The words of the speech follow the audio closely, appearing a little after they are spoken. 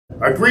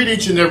I greet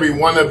each and every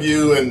one of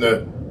you in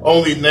the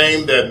only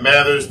name that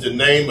matters, the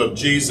name of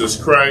Jesus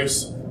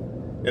Christ.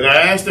 And I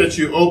ask that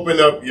you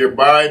open up your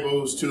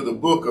Bibles to the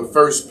book of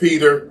 1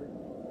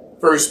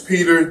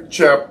 Peter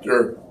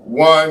chapter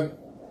 1,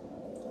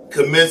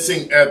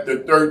 commencing at the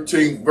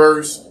 13th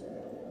verse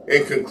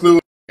and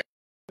concluding at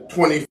the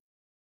 20th.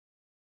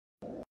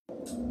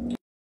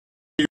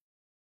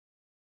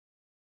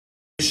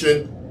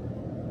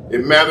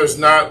 It matters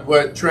not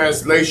what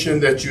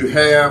translation that you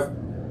have,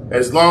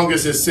 as long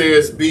as it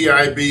says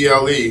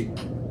B-I-B-L-E,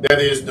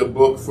 that is the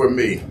book for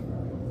me.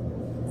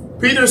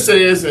 Peter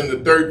says in the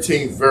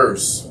 13th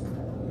verse,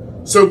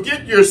 "So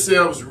get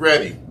yourselves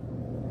ready.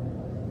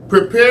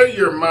 Prepare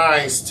your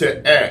minds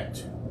to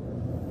act.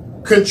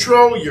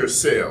 Control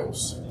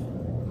yourselves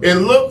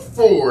and look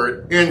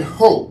forward in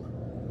hope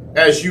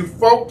as you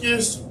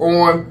focus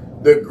on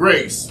the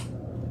grace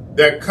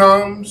that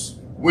comes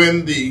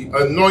when the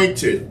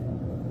anointed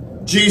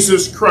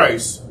Jesus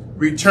Christ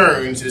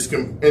returns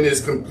and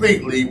is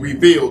completely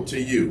revealed to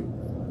you.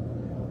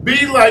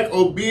 Be like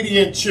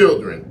obedient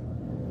children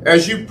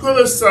as you put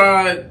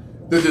aside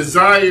the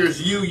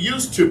desires you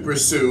used to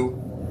pursue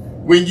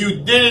when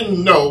you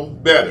didn't know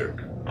better.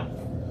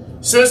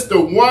 Since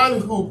the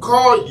one who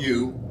called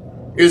you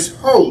is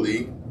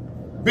holy,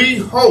 be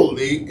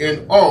holy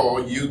in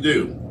all you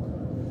do.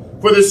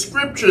 For the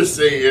scripture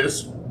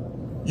says,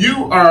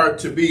 you are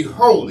to be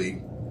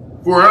holy,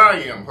 for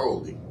I am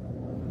holy.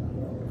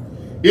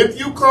 If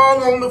you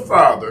call on the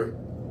Father,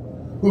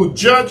 who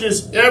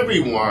judges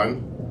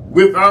everyone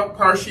without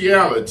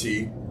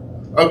partiality,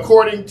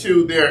 according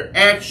to their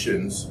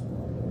actions,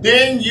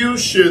 then you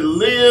should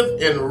live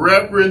in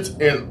reverence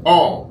and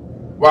awe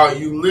while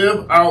you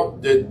live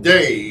out the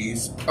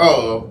days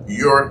of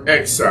your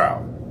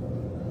exile.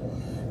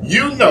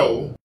 You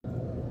know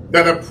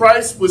that a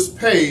price was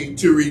paid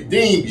to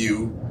redeem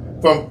you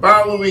from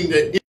following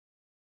the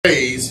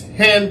ways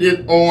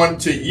handed on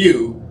to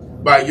you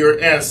by your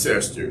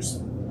ancestors.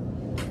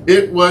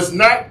 It was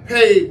not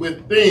paid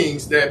with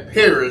things that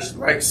perish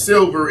like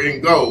silver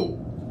and gold,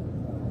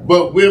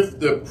 but with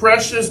the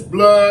precious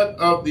blood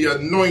of the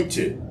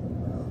anointed,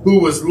 who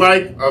was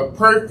like a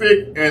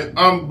perfect and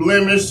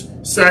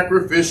unblemished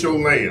sacrificial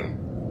lamb.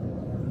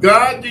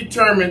 God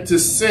determined to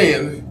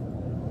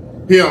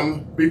send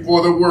him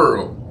before the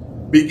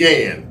world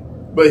began,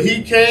 but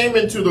he came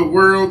into the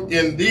world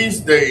in these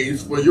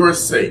days for your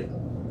sake.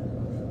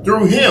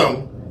 Through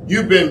him,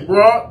 you've been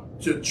brought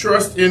to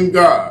trust in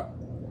God,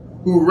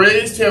 who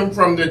raised him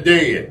from the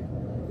dead,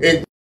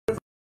 and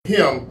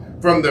him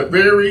from the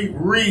very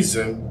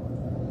reason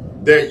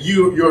that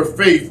your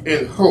faith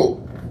and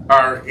hope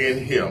are in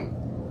him.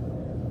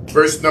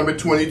 Verse number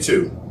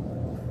 22.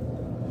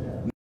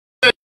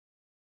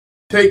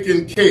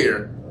 Taking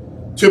care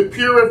to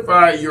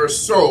purify your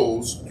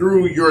souls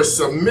through your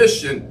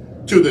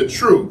submission to the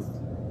truth,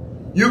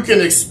 you can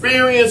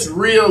experience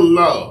real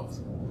love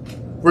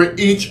for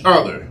each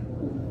other.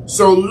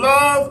 So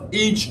love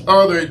each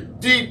other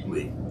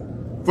deeply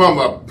from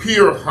a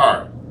pure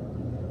heart.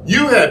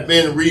 You have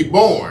been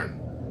reborn,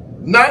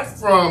 not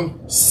from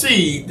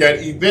seed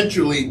that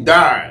eventually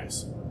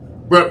dies,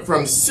 but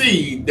from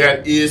seed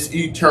that is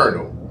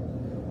eternal,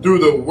 through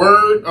the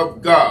word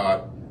of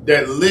God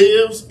that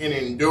lives and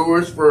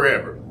endures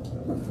forever.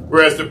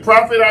 Whereas the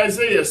prophet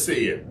Isaiah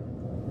said,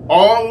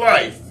 all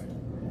life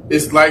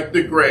is like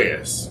the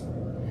grass,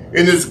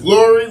 and its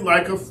glory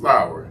like a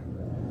flower.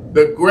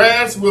 The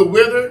grass will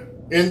wither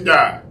and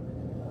die,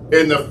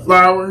 and the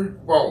flower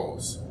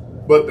falls,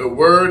 but the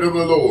word of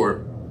the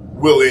Lord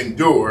will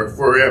endure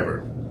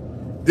forever.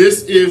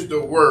 This is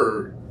the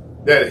word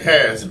that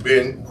has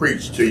been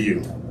preached to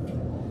you.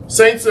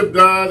 Saints of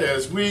God,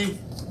 as we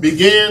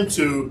begin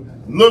to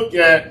look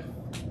at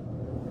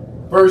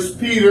 1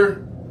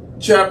 Peter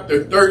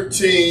chapter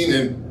 13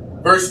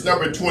 and verse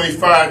number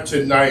 25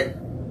 tonight,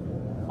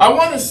 I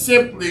want to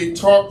simply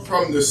talk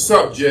from the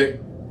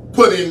subject,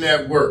 put in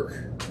that work.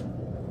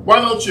 Why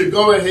don't you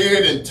go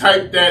ahead and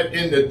type that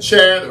in the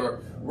chat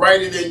or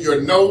write it in your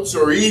notes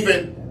or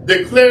even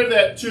declare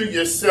that to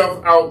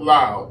yourself out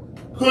loud.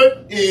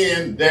 Put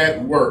in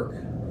that work.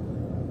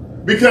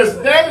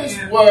 Because that is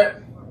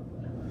what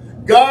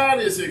God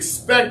is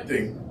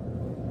expecting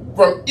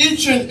from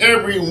each and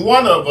every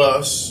one of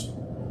us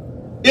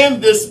in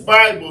this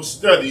Bible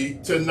study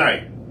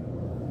tonight.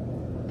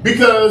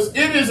 Because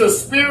it is a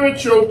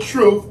spiritual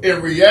truth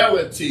and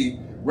reality,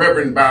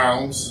 Reverend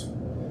Bounds,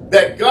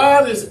 that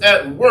God is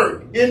at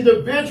work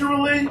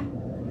individually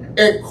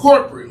and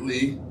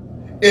corporately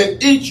in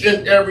each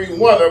and every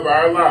one of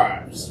our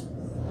lives.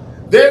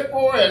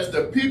 Therefore, as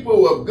the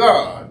people of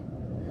God,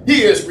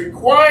 he is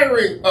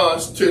requiring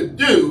us to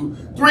do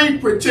three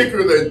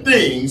particular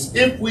things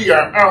if we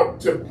are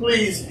out to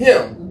please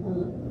him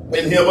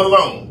and him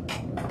alone.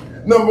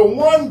 Number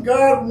one,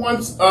 God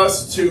wants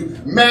us to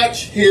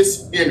match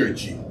his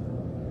energy.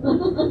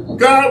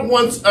 God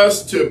wants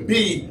us to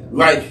be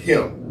like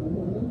him.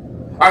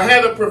 I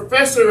had a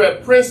professor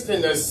at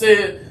Princeton that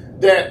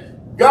said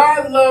that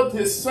God loved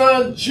his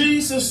son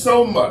Jesus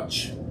so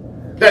much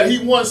that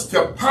he wants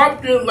to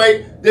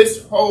populate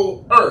this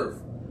whole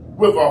earth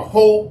with a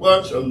whole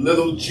bunch of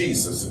little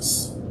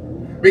Jesuses.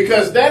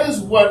 Because that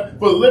is what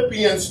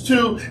Philippians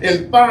 2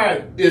 and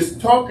 5 is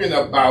talking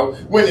about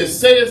when it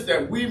says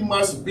that we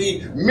must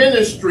be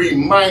ministry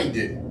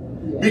minded.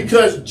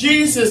 Because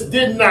Jesus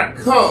did not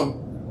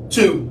come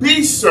to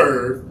be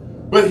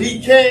served, but he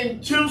came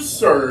to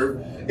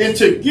serve and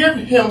to give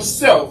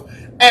himself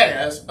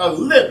as a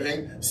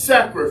living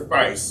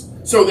sacrifice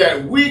so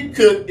that we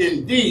could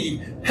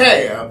indeed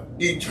have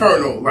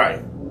eternal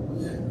life.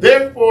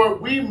 Therefore,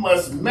 we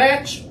must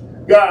match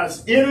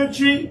God's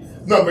energy.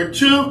 Number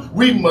 2,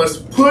 we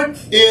must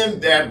put in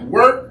that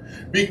work,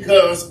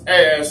 because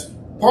as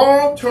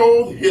Paul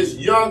told his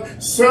young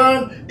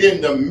son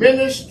in the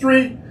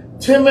ministry,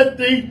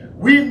 Timothy,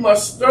 we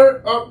must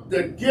stir up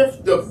the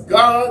gift of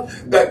God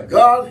that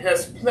God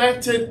has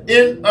planted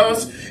in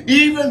us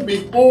even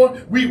before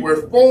we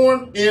were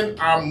formed in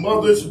our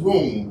mother's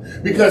womb.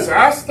 Because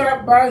I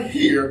stopped by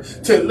here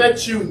to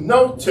let you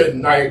know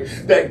tonight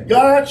that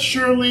God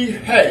surely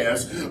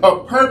has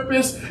a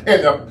purpose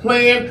and a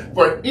plan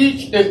for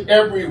each and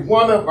every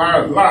one of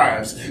our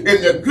lives.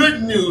 And the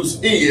good news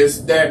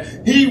is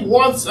that he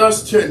wants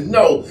us to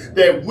know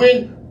that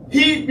when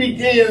he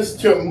begins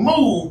to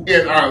move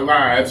in our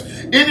lives,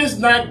 it is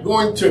not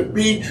going to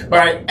be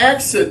by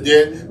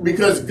accident,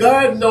 because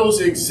God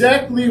knows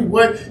exactly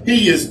what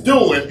he is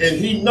doing, and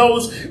he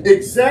knows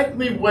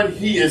exactly what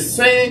he is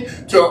saying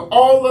to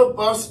all of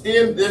us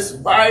in this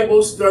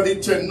Bible study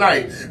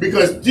tonight.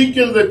 Because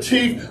Deacon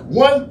Lateef,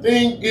 one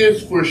thing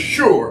is for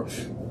sure: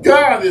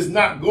 God is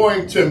not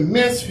going to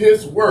miss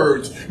his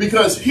words,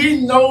 because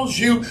he knows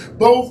you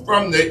both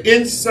from the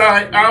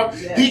inside out.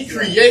 Yes, he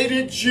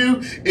created you,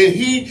 and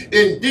he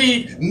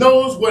indeed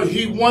knows what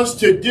he wants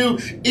to do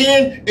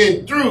in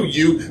and through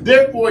you.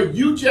 Therefore,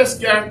 you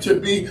just got to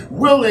be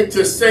willing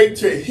to say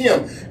to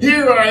him,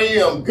 here I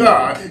am,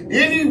 God.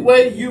 Any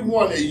way you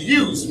want to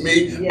use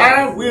me, yes,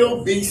 I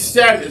will be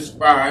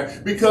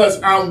satisfied, because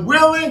I'm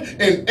willing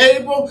and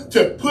able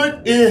to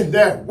put in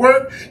that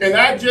work. And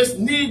I just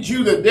need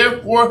you to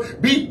therefore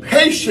be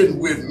patient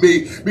with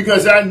me,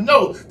 because I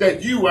know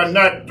that you are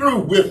not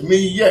through with me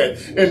yet.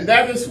 And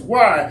that is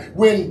why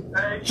when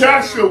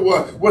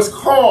Joshua was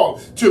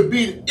called to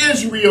be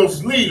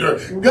Israel's leader,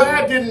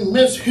 God didn't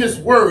miss his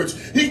words.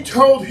 He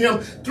told him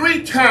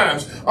 3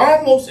 times,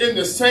 almost in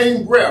the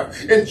same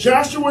breath. In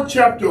Joshua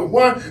chapter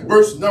 1,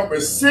 verse number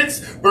 6,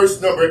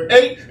 verse number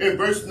 8, and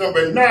verse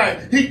number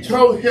 9, he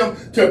told him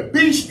to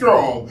be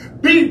strong,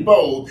 be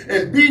bold,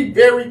 and be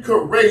very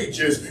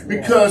courageous,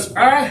 because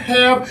I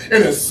have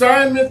an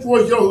assignment for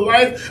your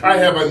life. I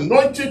have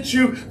anointed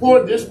you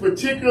for this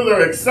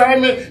particular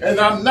assignment, and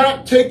I'm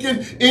not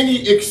taking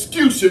any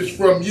excuses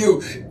from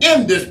you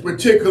in this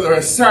particular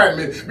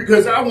assignment,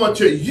 because I want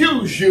to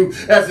use you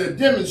as a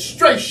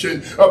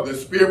demonstration of the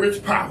Spirit's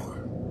power.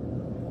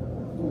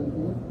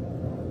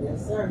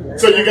 Yes, sir.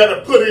 Yes, so you got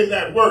to put in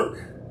that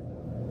work.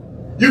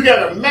 You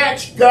got to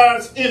match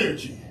God's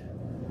energy.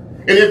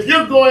 And if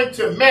you're going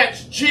to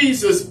match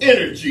Jesus'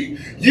 energy,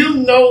 you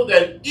know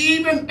that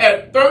even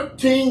at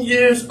 13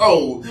 years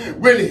old,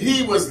 when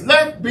he was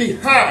left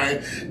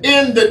behind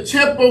in the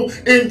temple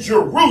in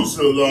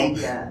Jerusalem,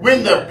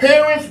 when the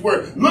parents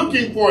were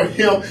looking for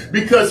him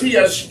because he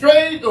had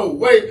strayed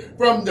away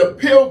from the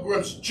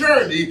pilgrim's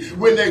journey,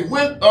 when they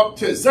went up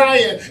to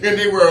Zion and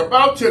they were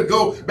about to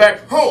go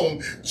back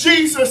home,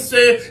 Jesus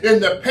said in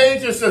the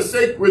pages of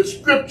sacred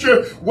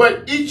scripture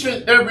what each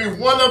and every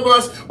one of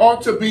us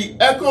ought to be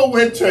echoing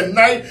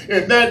tonight,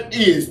 and that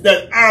is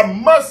that I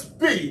must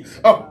be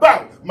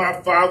about my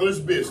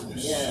Father's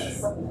business.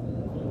 Yes.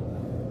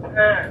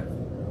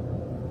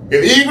 And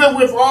even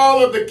with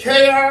all of the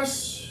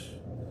chaos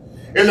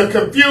and the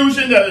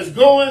confusion that is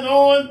going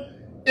on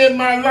in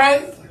my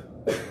life,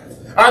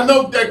 I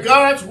know that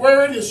God's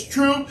word is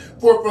true.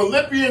 For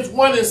Philippians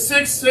 1 and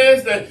 6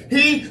 says that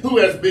he who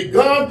has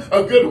begun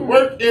a good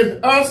work in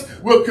us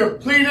will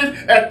complete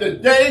it at the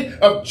day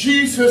of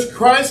Jesus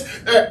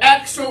Christ. The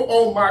axle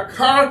on my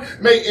car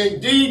may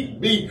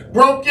indeed be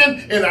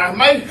broken, and I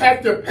might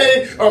have to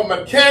pay a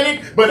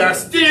mechanic, but I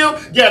still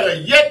got a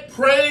yet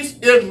praise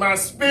in my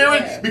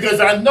spirit,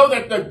 because I know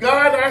that the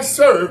God I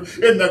serve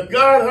and the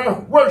God I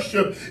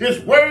worship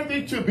is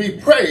worthy to be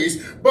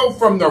praised, both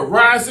from the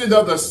rising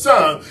of the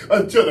sun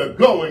until the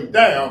going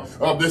down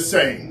of the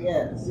same.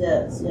 Yes,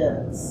 yes,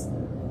 yes.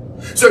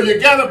 So you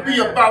got to be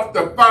about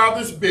the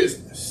Father's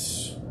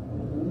business.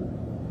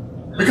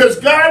 Because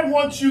God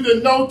wants you to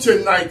know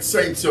tonight,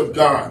 saints of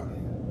God.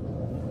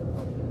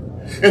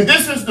 And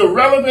this is the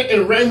relevant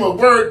and rhema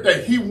word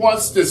that he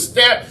wants to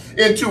step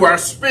into our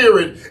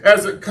spirit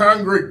as a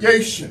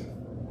congregation.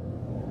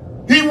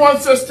 He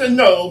wants us to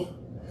know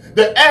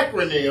the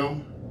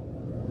acronym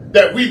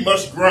that we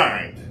must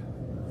grind.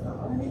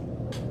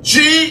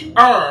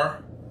 G-R-I-N-D.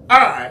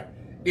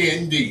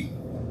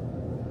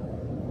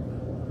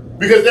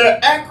 Because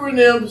that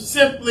acronym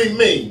simply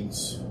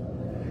means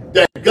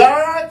that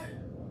God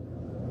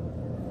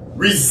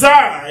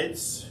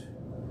resides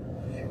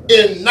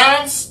in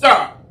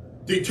non-stop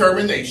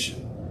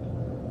determination.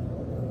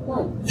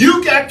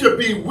 You got to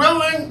be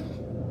willing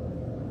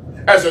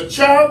as a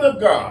child of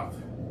God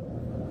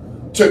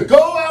to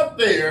go out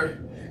there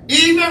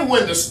even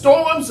when the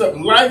storms of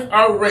life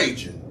are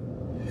raging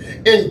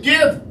and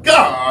give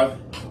God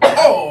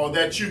all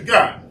that you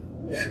got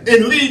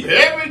and leave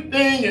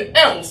everything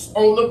else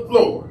on the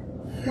floor.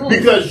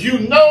 Because you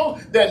know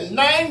that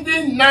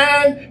 99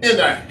 and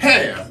a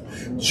half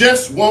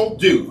just won't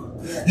do.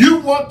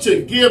 You want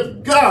to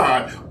give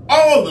God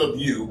all of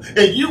you,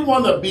 and you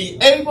want to be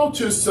able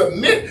to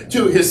submit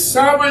to his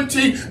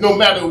sovereignty no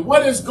matter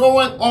what is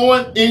going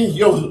on in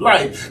your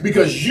life.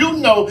 Because you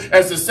know,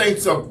 as the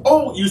saints of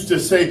old used to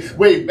say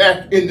way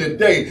back in the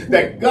day,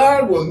 that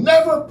God will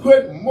never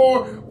put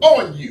more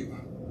on you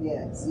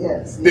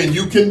than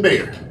you can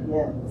bear.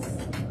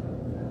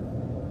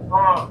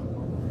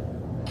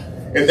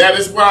 And that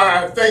is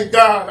why I thank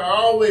God I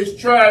always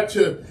try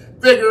to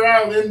figure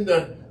out in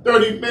the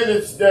 30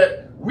 minutes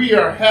that we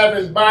are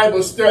having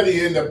Bible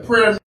study and the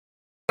prayer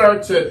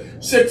starts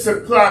at 6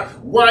 o'clock.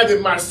 Why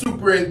did my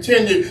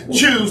superintendent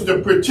choose the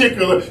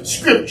particular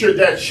scripture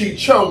that she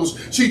chose?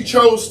 She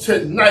chose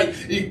tonight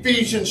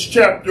Ephesians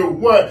chapter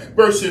 1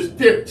 verses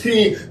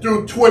 15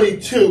 through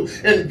 22.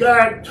 And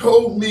God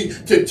told me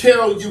to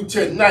tell you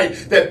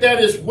tonight that that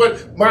is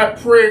what my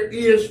prayer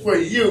is for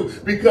you,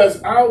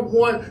 because I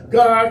want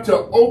God to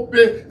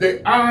open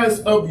the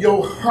eyes of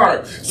your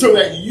heart so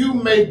that you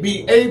may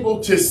be able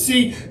to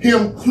see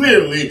him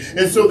clearly,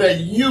 and so that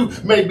you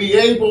may be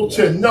able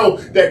to know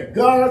that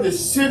God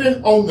is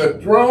sitting on the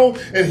throne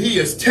and he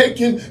is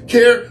taking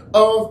care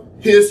of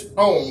his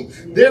own.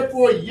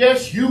 Therefore,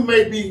 yes, you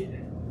may be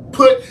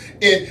put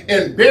in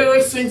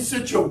embarrassing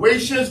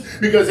situations,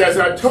 because as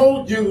I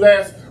told you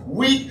last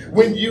week,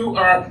 when you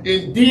are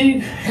indeed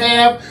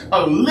have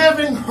a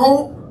living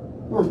hope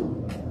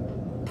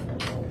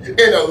and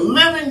a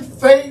living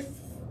faith,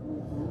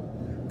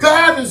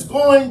 God is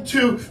going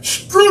to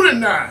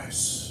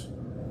scrutinize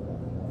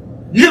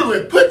you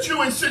and put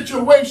you in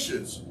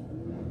situations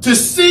to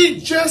see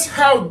just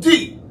how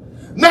deep,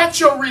 not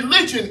your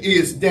religion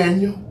is,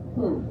 Daniel,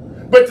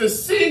 but to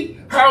see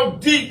how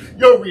deep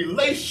your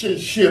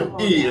relationship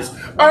is.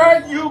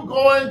 Are you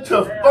going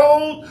to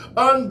fold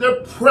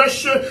under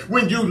pressure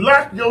when you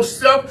lock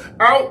yourself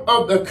out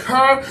of the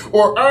car?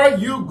 Or are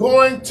you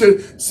going to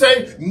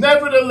say,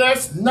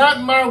 nevertheless,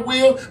 not my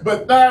will,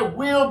 but thy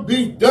will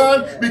be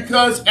done?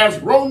 Because as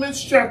Romans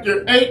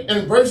chapter 8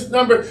 and verse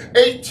number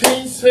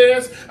 18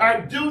 says, I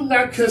do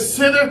not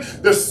consider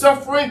the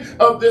suffering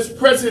of this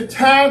present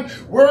time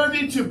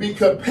worthy to be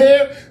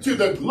compared to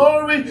the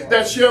glory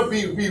that shall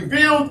be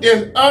revealed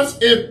in us.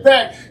 In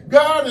fact,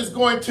 God is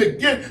going to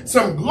get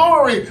some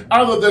glory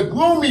out of the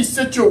gloomy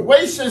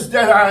situations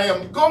that I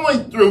am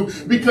going through,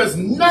 because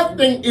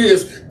nothing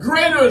is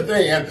greater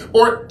than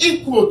or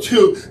equal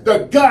to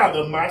the God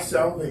of my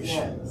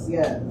salvation.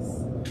 Yes.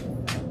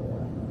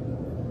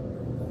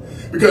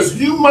 Because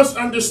you must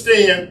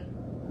understand,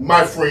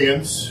 my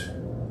friends,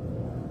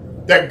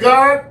 that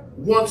God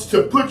wants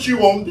to put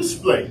you on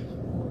display.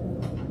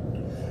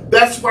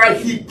 That's why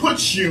he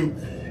puts you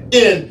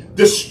in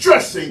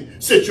distressing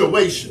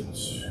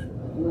situations.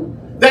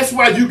 That's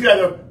why you got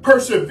to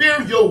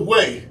persevere your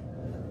way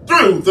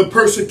through the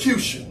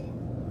persecution.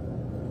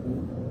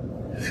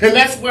 And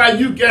that's why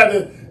you got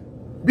to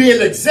be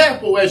an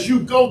example as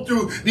you go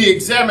through the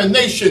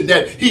examination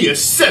that he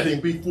is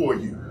setting before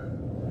you.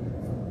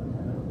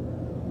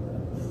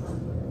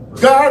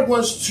 God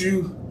wants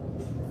to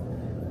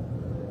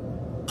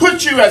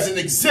put you as an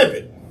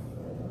exhibit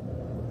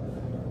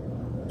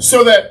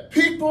so that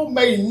people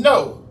may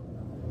know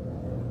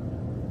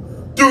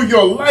through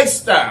your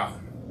lifestyle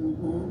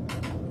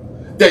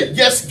that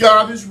yes,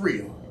 God is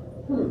real.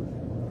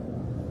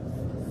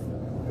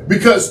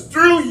 Because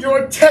through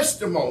your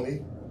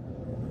testimony,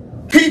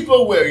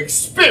 people will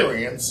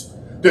experience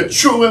the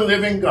true and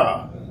living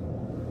God.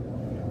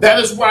 That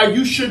is why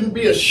you shouldn't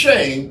be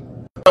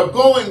ashamed of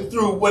going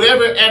through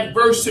whatever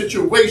adverse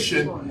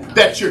situation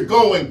that you're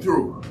going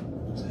through.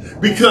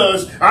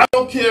 Because I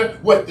don't care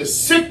what the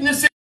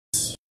sickness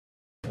is.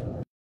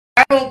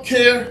 I don't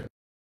care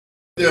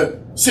what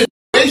the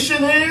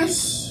situation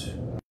is.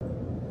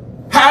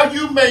 How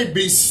you may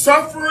be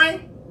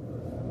suffering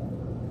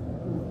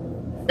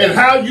and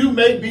how you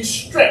may be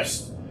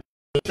stressed,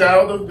 a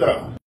child of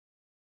God.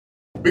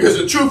 Because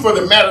the truth of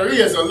the matter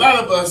is, a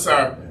lot of us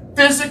are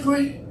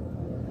physically,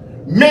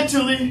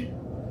 mentally,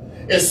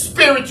 and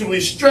spiritually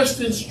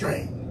stressed and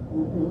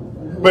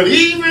strained. But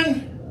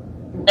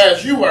even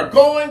as you are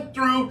going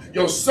through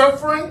your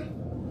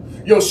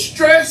suffering, your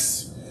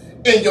stress,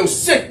 and your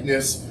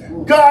sickness,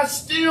 God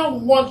still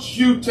wants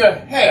you to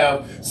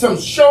have some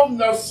show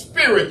enough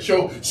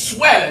spiritual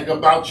swag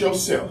about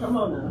yourself. Come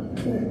on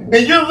now.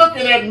 And you're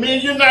looking at me,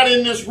 you're not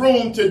in this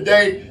room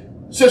today,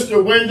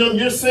 Sister Wyndham,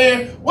 you're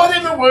saying, what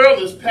in the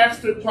world is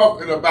Pastor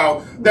talking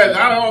about that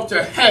I ought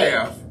to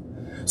have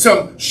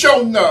some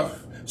show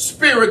enough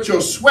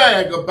spiritual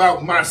swag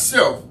about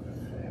myself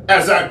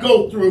as I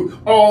go through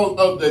all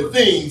of the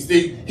things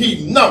that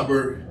he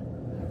numbered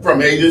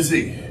from A to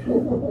Z?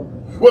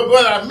 Well,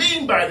 what I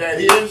mean by that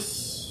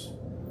is,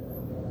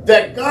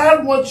 that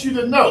God wants you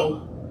to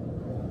know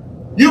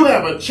you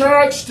have a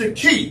charge to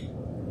keep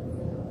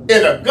and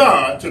a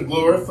God to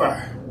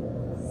glorify.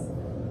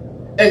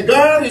 And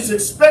God is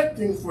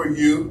expecting for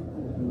you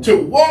to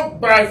walk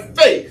by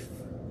faith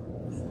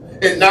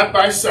and not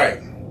by sight.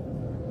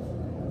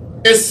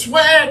 And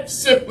swag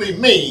simply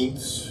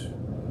means,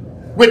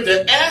 with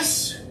the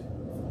S,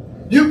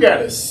 you got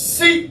to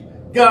seek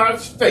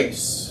God's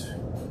face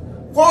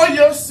for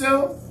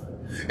yourself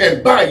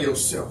and by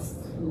yourself.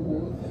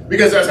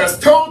 Because as I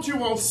told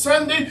you on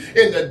Sunday,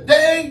 in the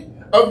day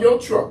of your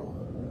trouble,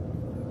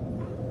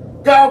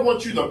 God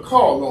wants you to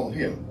call on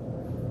him.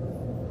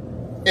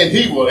 And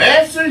he will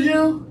answer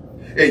you,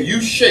 and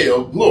you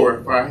shall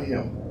glorify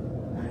him.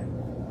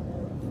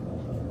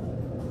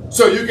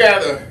 So you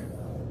got to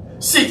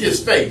seek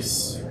his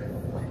face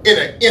in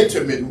an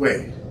intimate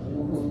way.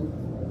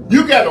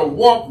 You got to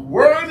walk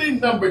worthy,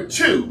 number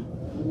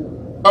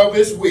 2, of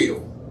his will.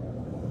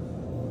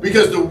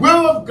 Because the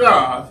will of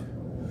God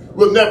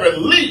will never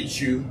lead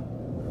you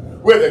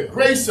where the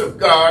grace of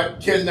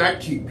God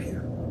cannot keep you.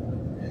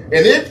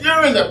 And if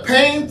you're in a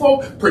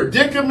painful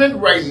predicament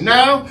right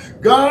now,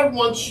 God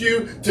wants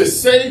you to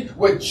say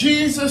what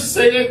Jesus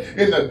said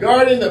in the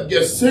Garden of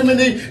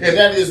Gethsemane, and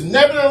that is,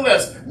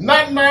 nevertheless,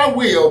 not my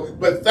will,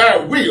 but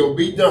thy will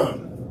be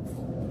done.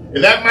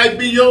 And that might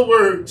be your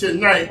word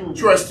tonight,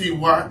 Trustee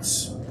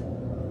Watts.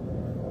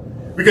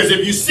 Because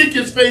if you seek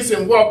his face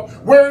and walk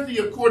worthy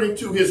according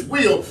to his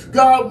will,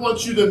 God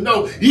wants you to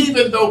know,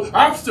 even though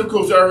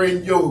obstacles are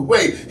in your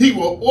way, he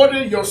will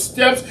order your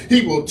steps,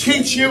 he will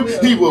teach you,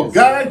 he will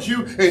guide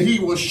you, and he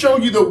will show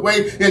you the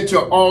way into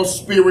all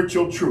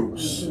spiritual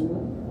truths.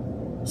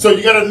 So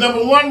you got to,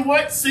 number 1,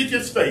 what? Seek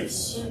his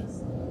face.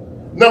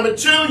 Number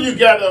 2, you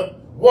got to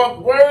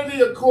walk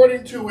worthy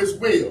according to his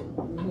will.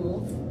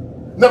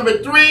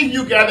 Number 3,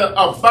 you got to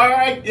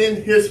abide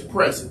in his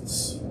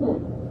presence.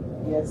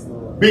 Yes,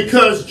 Lord.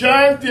 Because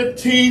John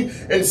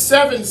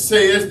 15:7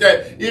 says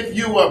that if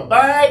you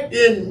abide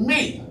in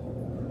me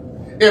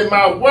and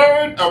my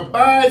word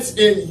abides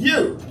in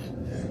you,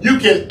 you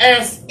can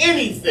ask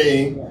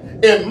anything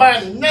in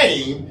my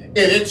name and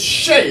it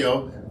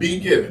shall be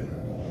given.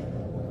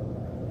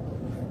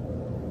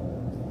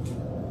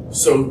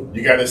 So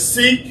you got to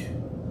seek,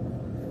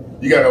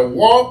 you got to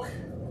walk,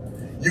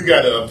 you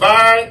got to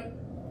abide,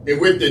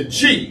 and with the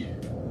G,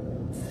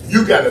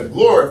 you got to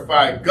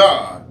glorify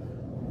God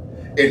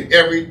in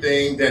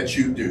everything that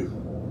you do.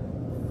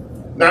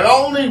 Not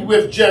only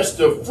with just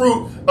the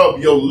fruit of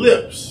your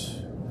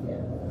lips,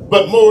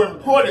 but more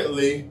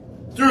importantly,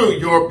 through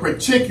your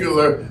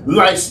particular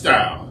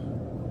lifestyle.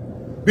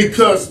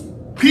 Because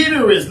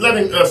Peter is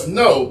letting us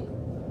know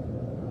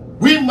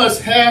we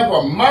must have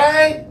a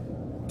mind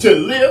to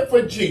live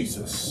for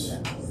Jesus.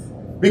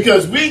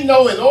 Because we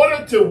know in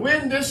order to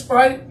win this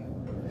fight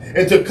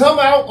and to come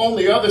out on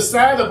the other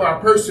side of our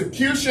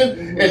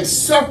persecution and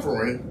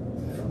suffering,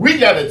 we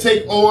got to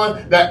take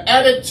on the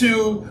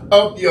attitude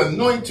of the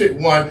Anointed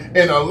One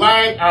and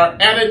align our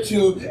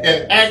attitude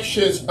and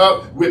actions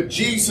up with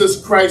Jesus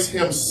Christ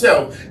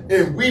himself.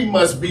 And we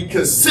must be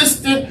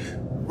consistent.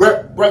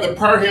 Brother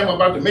Parham, I'm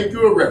about to make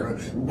you a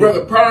reverend.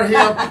 Brother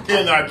Parham,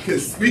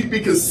 we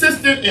be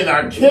consistent in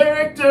our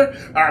character,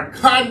 our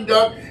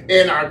conduct,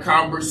 and our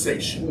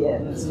conversation.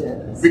 Yes,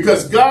 yes.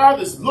 Because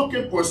God is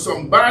looking for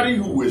somebody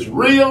who is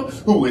real,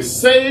 who is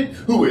saved,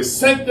 who is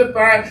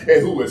sanctified,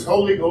 and who is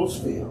Holy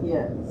Ghost filled.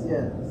 Yes,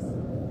 yes.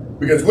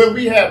 Because when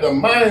we have the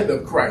mind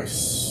of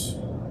Christ,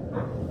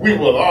 we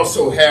will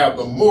also have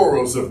the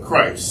morals of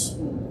Christ.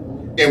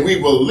 And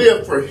we will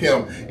live for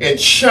him and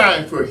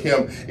shine for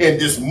him in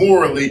this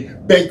morally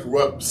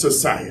bankrupt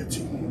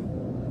society.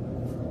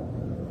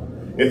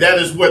 And that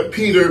is what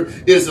Peter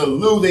is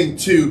alluding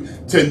to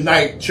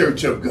tonight,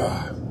 Church of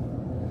God.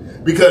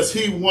 Because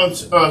he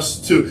wants us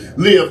to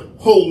live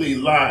holy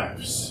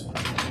lives.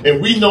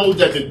 And we know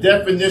that the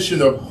definition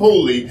of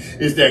holy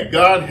is that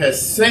God has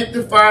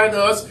sanctified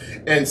us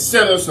and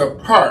set us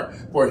apart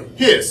for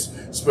his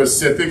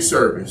specific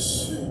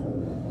service.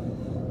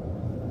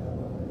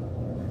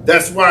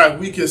 That's why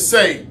we can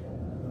say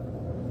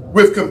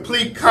with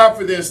complete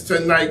confidence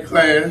tonight,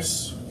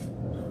 class,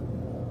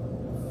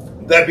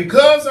 that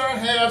because I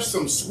have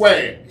some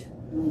swag,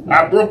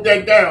 I broke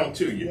that down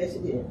to you. Yes,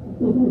 you did.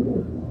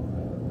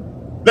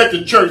 Let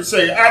the church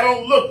say, I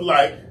don't look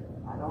like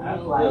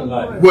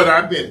what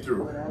I've been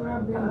through.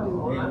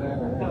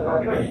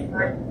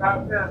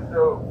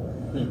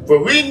 For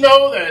we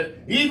know that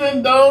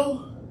even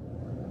though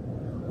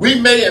we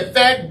may in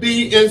fact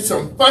be in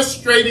some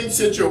frustrating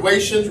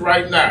situations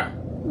right now.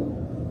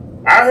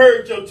 I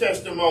heard your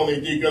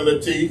testimony, Deacon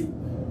Lateef.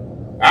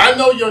 I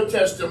know your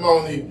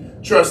testimony,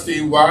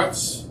 Trustee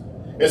Watts.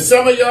 And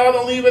some of y'all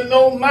don't even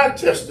know my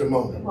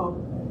testimony.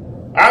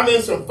 I'm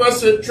in some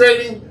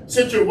frustrating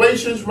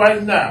situations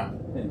right now.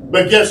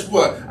 But guess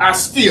what? I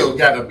still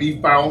got to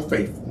be found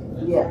faithful.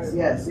 Yes,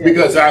 yes, yes.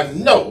 Because I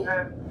know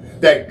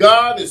that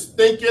God is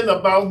thinking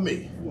about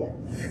me.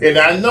 And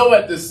I know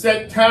at the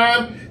set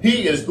time,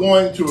 he is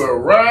going to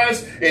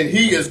arise and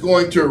he is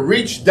going to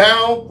reach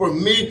down for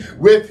me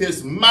with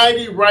his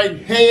mighty right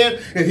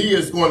hand, and he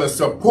is going to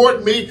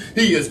support me.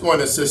 He is going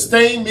to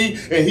sustain me,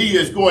 and he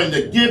is going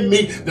to give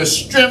me the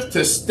strength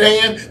to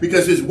stand,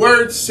 because his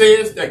word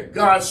says that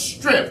God's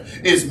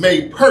strength is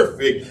made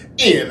perfect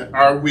in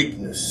our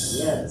weakness.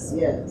 Yes,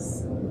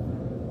 yes.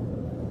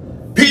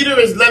 Peter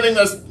is letting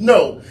us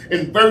know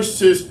in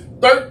verses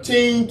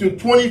 13 to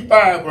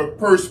 25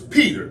 of 1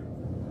 Peter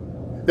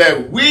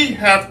that we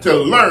have to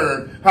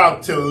learn how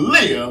to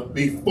live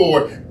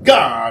before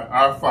God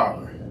our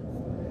Father.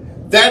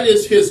 That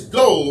is his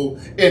goal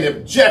and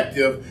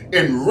objective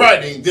in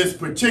writing this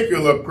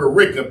particular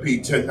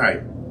pericope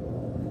tonight.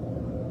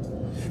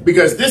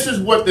 Because this is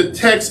what the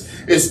text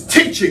is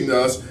teaching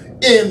us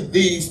in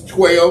these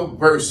 12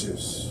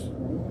 verses.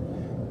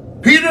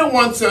 Peter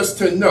wants us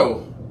to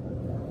know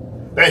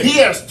that he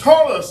has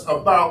taught us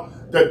about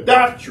the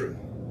doctrine.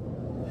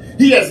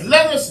 He has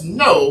let us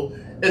know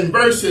in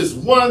verses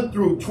 1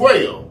 through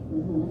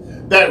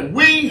 12 that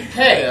we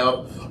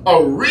have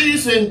a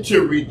reason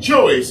to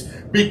rejoice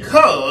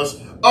because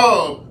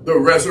of the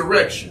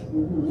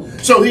resurrection.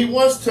 So he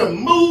wants to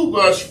move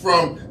us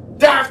from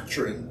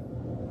doctrine,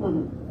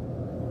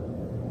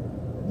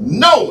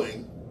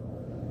 knowing,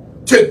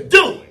 to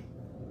doing.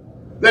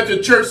 Let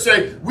the church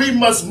say we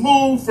must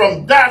move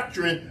from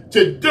doctrine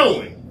to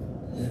doing,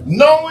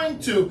 knowing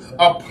to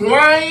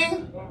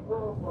applying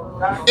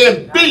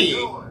and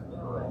being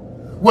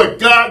what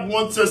God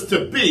wants us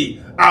to be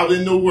out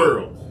in the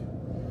world.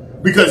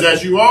 Because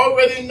as you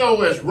already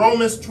know, as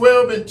Romans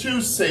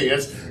 12:2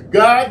 says,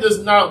 God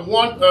does not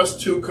want us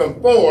to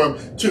conform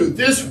to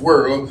this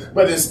world,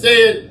 but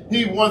instead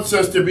he wants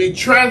us to be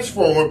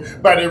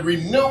transformed by the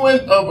renewing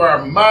of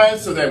our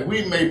minds, so that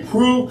we may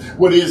prove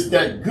what is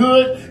that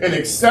good and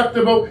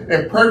acceptable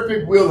and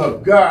perfect will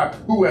of God,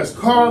 who has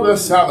called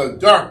us out of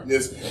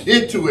darkness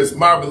into his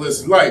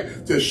marvelous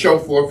light to show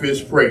forth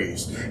his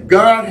praise.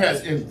 God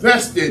has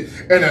invested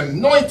an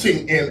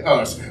anointing in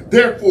us.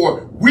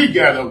 Therefore, we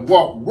got to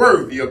walk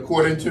worthy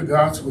according to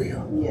God's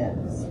will. Yes.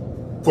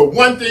 For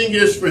one thing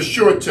is for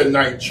sure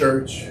tonight,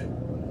 church,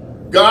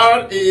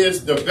 God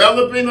is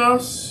developing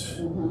us.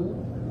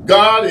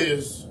 God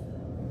is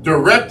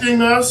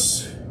directing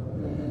us.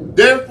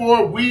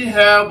 Therefore, we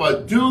have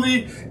a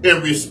duty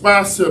and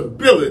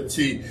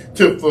responsibility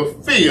to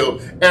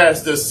fulfill,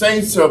 as the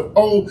saints of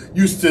old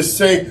used to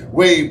say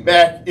way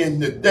back in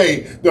the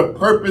day, the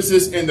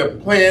purposes and the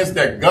plans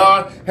that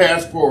God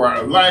has for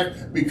our life,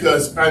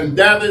 because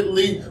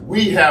undoubtedly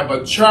we have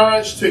a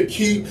charge to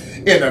keep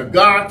and a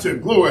God to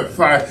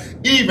glorify,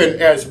 even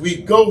as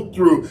we go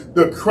through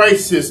the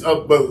crisis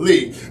of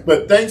belief.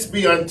 But thanks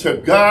be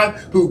unto God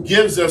who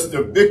gives us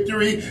the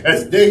victory,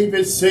 as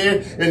David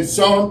said in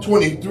Psalm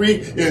 23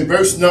 in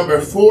verse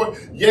number 4,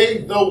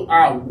 yea, though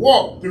I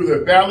walk through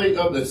the valley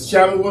of the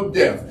shadow of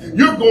death.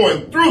 You're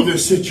going through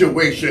this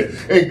situation,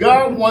 and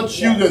God wants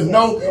you to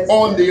know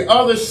on the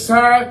other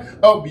side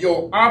of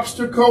your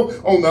obstacle,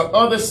 on the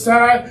other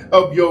side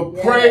of your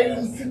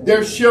praise,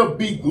 there shall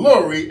be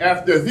glory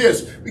after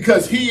this,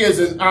 because he is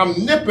an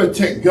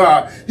omnipotent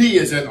God. He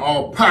is an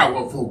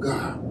all-powerful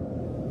God.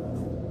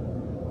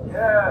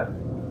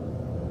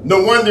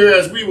 No wonder,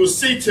 as we will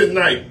see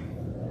tonight,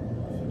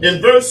 in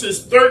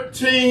verses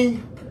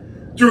 13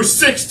 through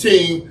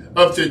 16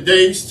 of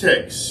today's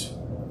text,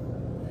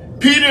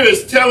 Peter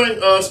is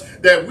telling us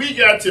that we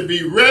got to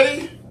be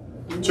ready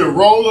to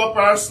roll up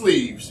our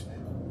sleeves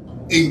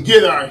and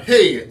get our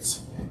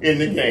heads in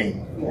the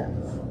game.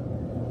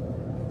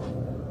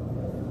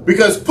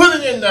 Because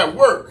putting in that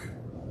work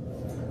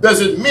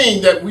doesn't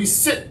mean that we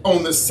sit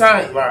on the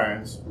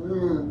sidelines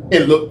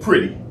and look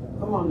pretty.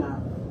 Come on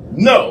now.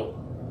 No.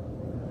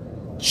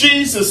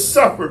 Jesus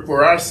suffered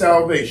for our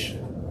salvation.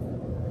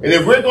 And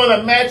if we're going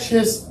to match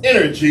his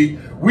energy,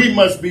 we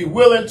must be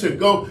willing to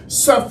go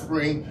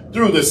suffering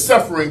through the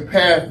suffering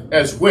path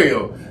as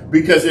well.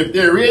 Because if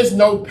there is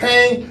no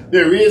pain,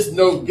 there is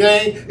no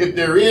gain. If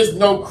there is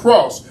no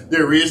cross,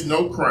 there is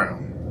no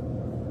crown.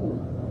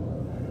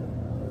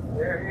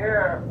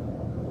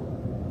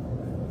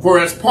 For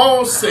as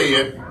Paul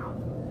said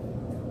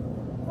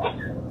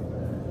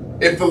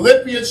in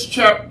Philippians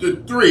chapter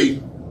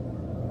 3,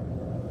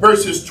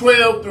 verses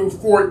 12 through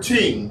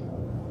 14,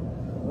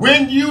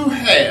 when you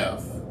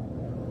have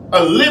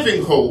a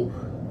living hope,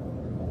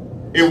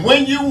 and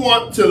when you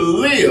want to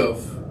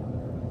live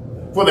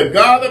for the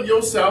God of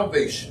your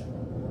salvation,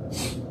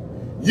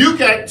 you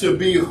got to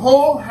be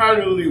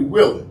wholeheartedly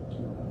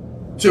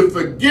willing to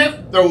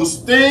forget those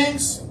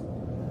things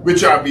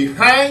which are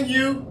behind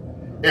you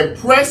and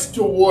press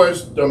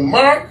towards the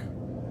mark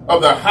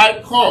of the high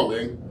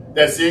calling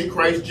that's in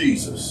Christ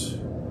Jesus.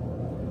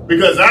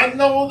 Because I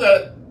know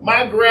that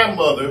my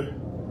grandmother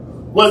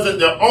wasn't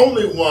the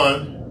only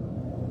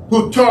one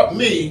who taught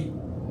me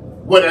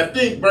what I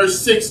think verse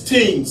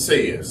 16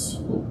 says.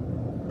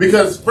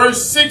 Because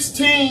verse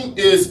 16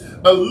 is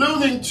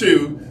alluding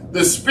to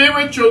the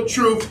spiritual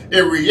truth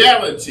and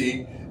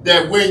reality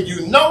that when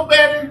you know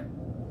better,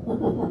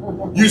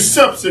 you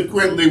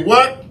subsequently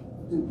what?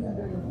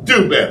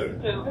 Do better.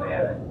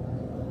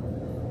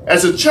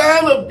 As a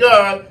child of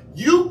God,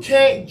 you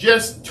can't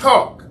just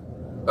talk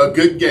a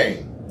good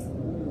game.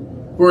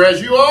 For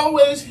as you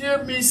always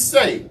hear me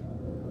say,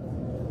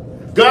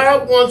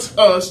 God wants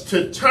us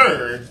to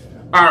turn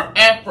our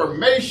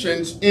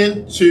affirmations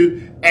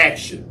into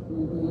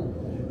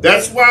action.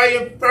 That's why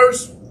in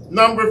verse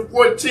number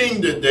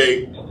 14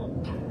 today,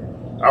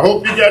 I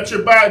hope you got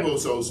your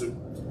Bibles open.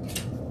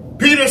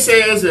 Peter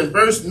says in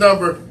verse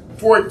number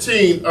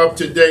 14 of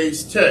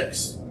today's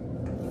text,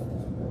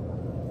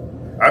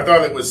 I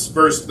thought it was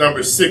verse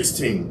number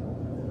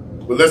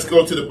 16, but let's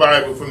go to the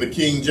Bible from the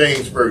King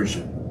James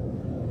Version.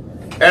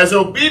 As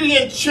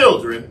obedient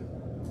children,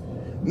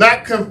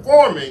 not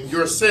conforming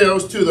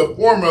yourselves to the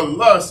former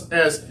lust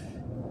as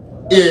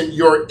in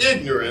your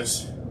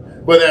ignorance,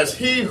 but as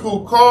he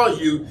who called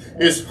you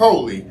is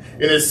holy.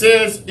 And it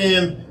says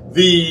in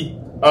the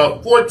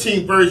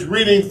 14th verse,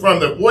 reading from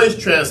the Voice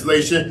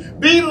translation,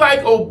 be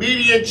like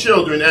obedient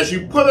children as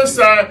you put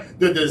aside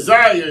the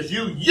desires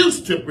you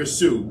used to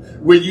pursue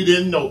when you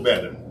didn't know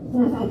better.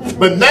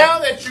 But now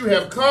that you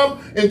have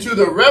come into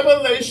the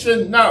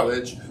revelation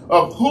knowledge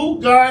of who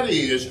God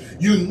is,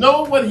 you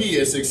know what he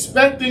is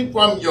expecting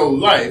from your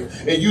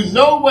life, and you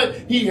know what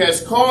he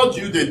has called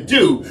you to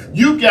do.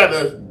 You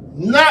gotta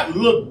not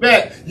look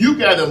back. You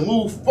got to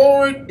move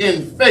forward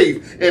in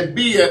faith and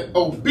be an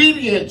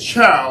obedient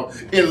child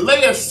and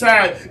lay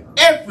aside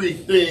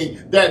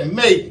everything that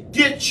may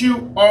get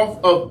you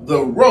off of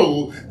the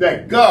road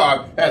that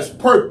God has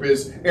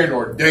purposed and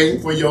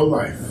ordained for your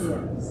life.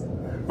 Yes.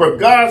 For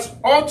God's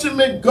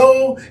ultimate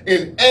goal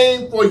and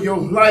aim for your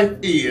life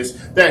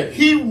is that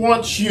he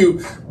wants you,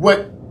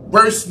 what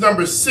verse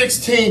number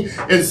 16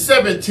 and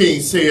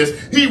 17 says,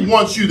 he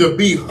wants you to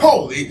be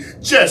holy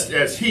just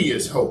as he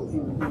is holy.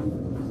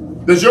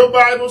 Does your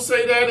Bible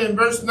say that in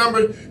verse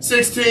number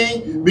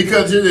 16?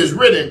 Because it is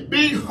written,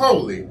 be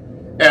holy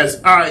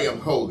as I am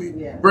holy.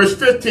 Yeah. Verse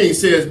 15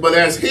 says, but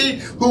as he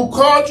who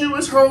called you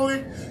is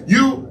holy,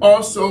 you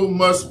also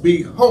must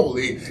be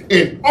holy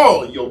in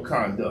all your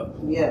conduct.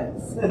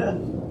 Yes.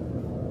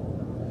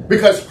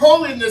 Because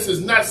holiness is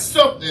not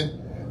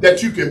something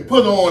that you can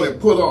put on and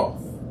put off.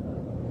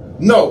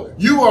 No,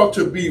 you ought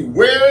to be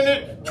wearing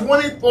it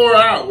 24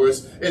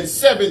 hours and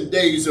 7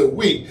 days a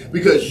week,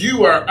 because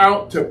you are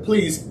out to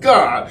please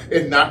God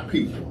and not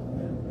people.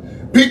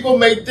 People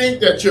may think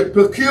that you're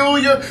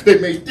peculiar. They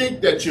may think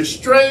that you're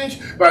strange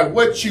by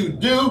what you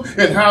do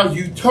and how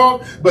you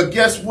talk. But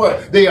guess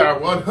what? They are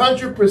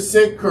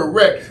 100%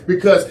 correct,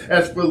 because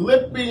as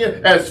 1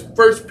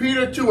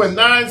 Peter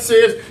 2:9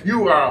 says,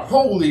 you are a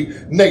holy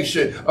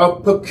nation, a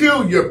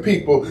peculiar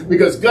people,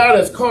 because God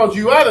has called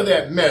you out of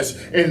that mess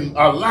and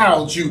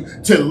allowed you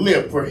to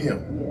live for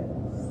him.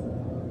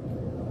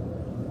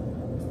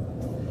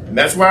 And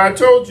that's why I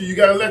told you, you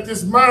got to let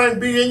this mind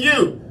be in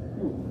you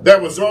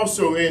that was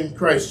also in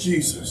Christ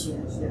Jesus.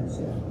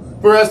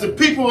 For as the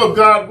people of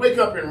God, wake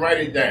up and write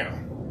it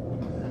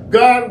down.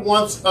 God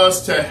wants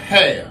us to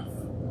have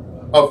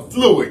a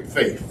fluid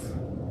faith.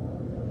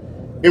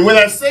 And when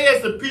I say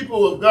as the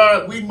people of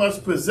God, we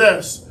must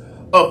possess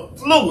a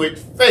fluid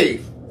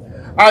faith,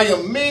 I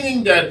am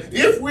meaning that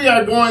if we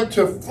are going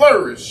to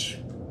flourish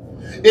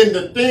in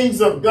the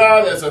things of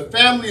God as a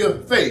family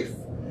of faith,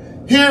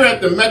 here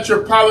at the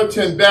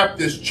Metropolitan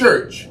Baptist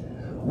Church,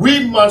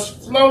 we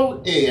must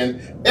flow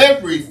in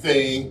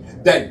everything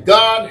that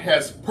God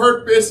has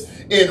purposed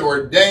and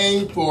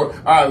ordained for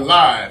our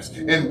lives.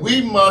 And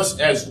we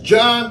must, as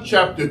John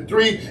chapter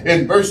 3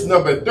 and verse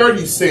number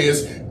 30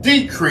 says,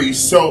 decrease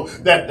so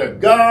that the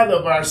God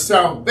of our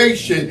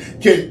salvation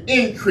can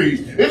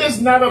increase. It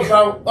is not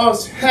about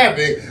us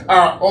having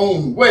our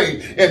own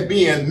way and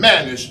being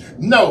managed.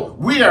 No,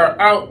 we are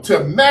out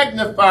to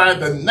magnify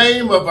the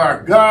name of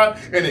our God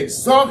and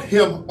exalt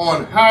him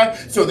on high,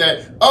 so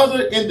that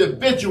other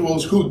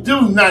individuals who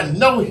do not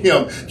know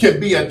him can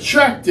be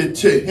attracted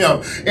to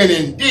him and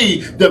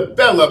indeed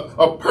develop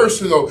a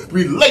personal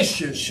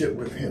relationship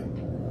with him.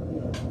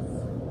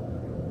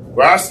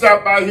 Well, I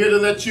stopped by here to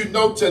let you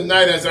know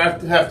tonight, as I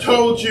have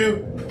told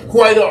you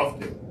quite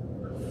often,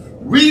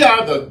 we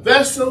are the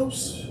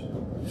vessels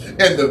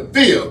and the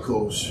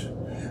vehicles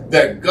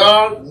that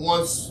God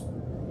wants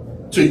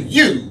to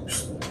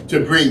use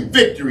to bring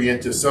victory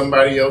into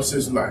somebody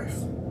else's life.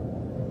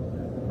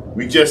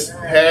 We just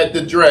had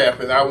the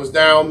draft, and I was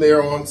down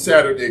there on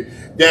Saturday.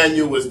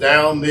 Daniel was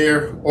down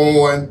there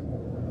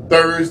on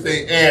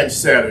Thursday and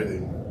Saturday.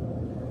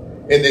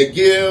 And they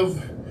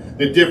give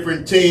the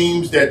different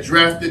teams that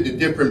drafted the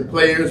different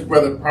players,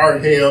 Brother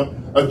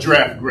Parham, a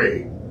draft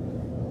grade.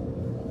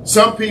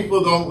 Some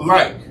people don't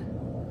like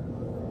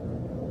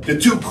the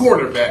two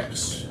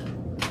quarterbacks,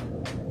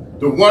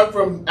 the one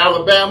from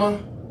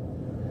Alabama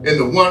and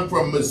the one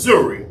from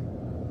Missouri,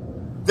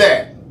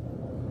 that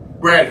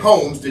Brad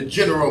Holmes, the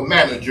general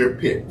manager,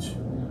 picked.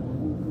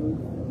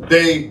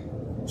 They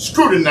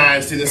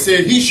scrutinized it and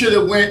said he should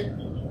have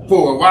went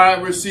for a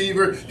wide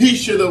receiver. He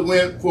should have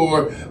went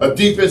for a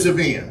defensive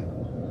end.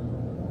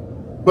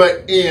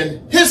 But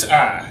in his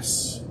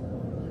eyes,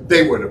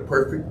 they were the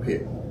perfect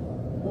pick.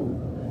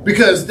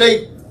 Because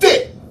they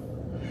fit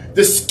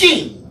the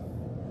scheme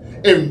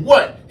and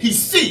what he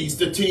sees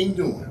the team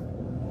doing.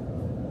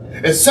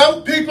 And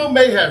some people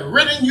may have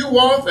written you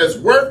off as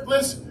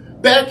worthless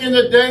back in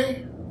the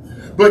day,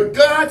 but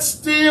God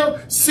still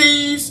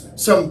sees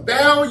some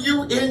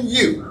value in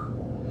you.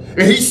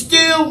 And he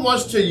still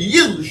wants to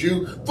use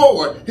you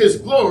for his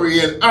glory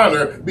and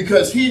honor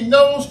because he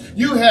knows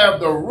you have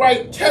the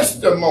right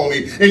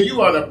testimony and you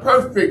are the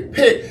perfect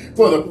pick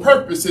for the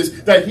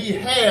purposes that he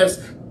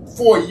has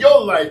for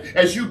your life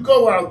as you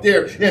go out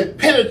there and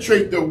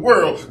penetrate the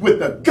world with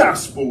the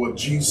gospel of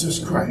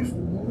Jesus Christ.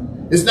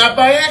 It's not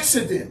by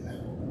accident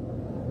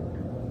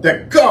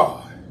that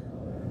God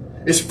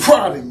is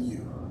prodding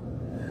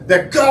you,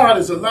 that God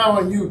is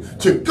allowing you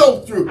to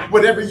go through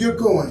whatever you're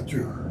going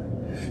through.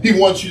 He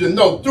wants you to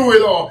know through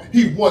it all,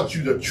 he wants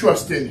you to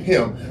trust in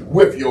him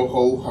with your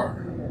whole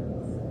heart.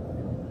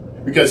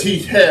 Because he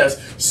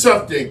has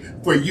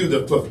something for you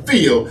to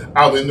fulfill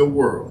out in the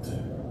world.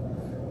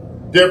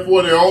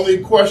 Therefore, the only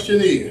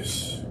question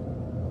is,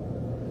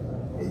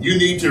 you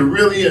need to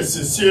really and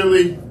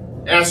sincerely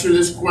answer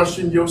this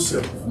question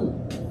yourself.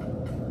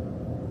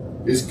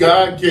 Is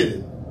God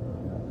getting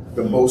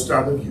the most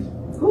out of you?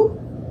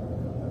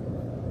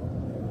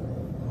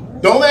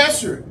 Don't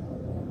answer it.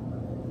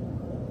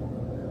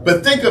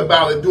 But think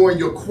about it during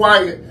your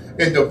quiet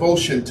and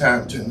devotion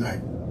time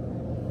tonight.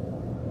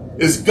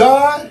 Is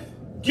God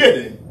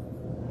getting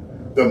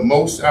the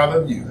most out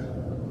of you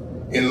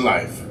in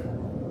life?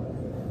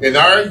 And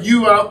are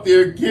you out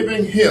there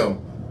giving him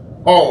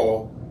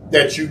all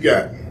that you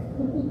got?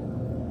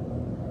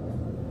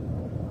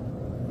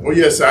 Oh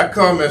yes, I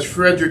come, as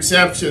Frederick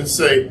Sampson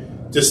say,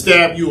 to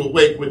stab you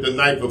awake with the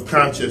knife of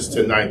conscience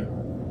tonight.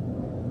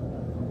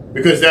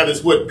 Because that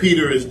is what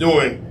Peter is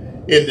doing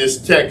in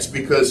this text,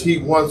 because he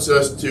wants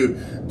us to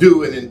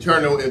do an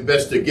internal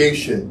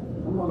investigation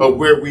of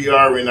where we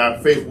are in our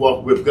faith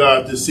walk with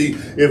God to see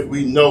if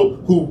we know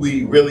who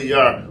we really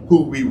are,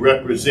 who we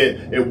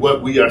represent, and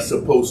what we are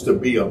supposed to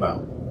be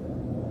about.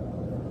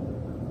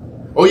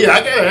 Oh yeah, I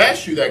gotta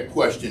ask you that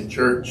question,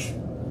 church.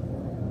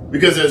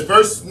 Because as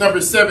verse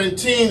number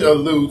 17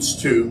 alludes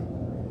to,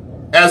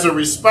 as a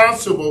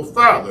responsible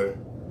father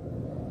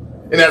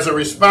and as a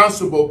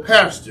responsible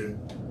pastor,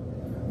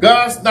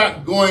 God's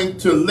not going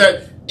to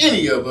let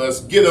any of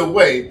us get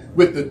away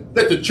with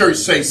let the church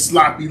say,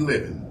 sloppy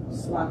living.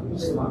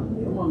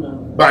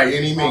 By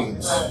any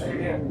means.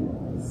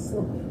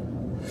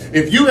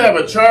 If you have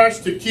a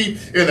charge to keep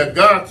and a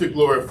God to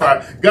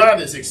glorify,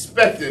 God is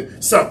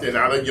expecting something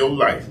out of your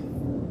life.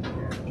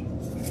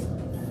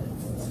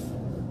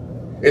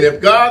 And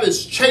if God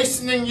is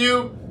chastening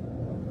you,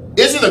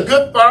 isn't a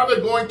good father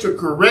going to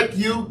correct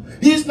you?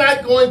 He's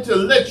not going to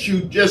let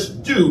you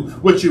just do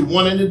what you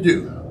wanted to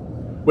do.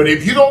 But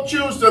if you don't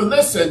choose to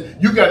listen,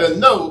 you got to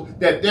know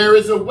that there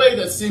is a way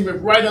that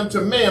seemeth right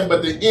unto man,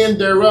 but the end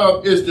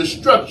thereof is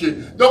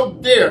destruction.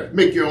 Don't dare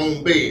make your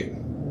own bed.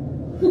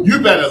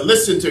 You better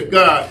listen to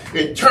God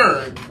and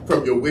turn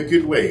from your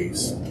wicked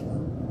ways.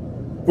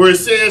 For it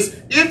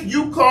says, if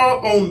you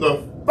call on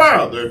the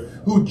Father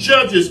who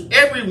judges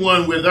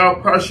everyone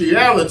without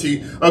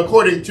partiality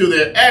according to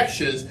their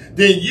actions,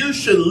 then you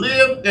should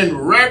live in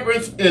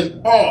reverence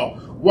and awe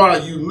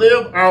while you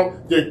live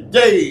out the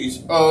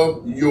days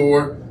of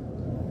your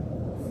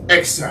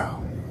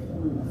exile.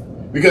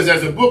 Because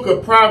as the book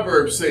of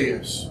Proverbs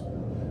says,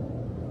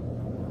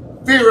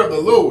 fear of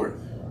the Lord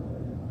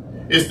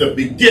is the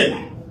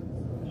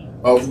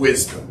beginning of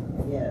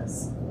wisdom.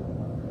 Yes.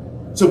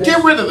 So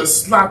get rid of the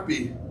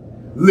sloppy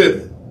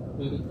living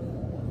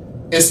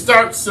and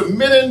start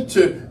submitting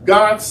to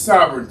God's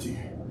sovereignty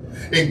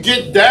and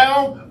get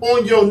down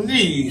on your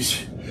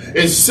knees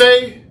and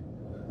say,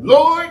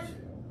 Lord,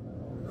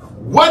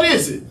 what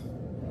is it,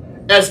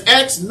 as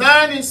Acts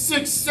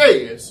 9:6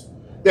 says,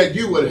 that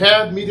you would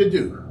have me to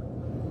do?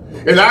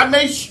 And I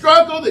may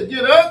struggle to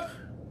get up,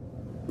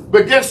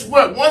 but guess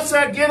what? Once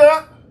I get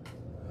up,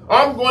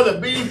 I'm going to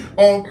be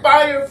on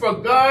fire for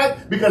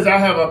God because I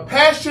have a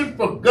passion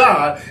for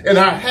God and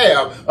I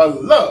have a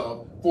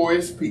love for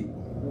his people.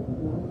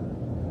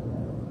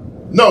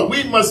 No,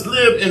 we must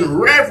live in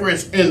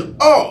reverence and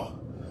awe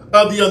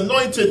of the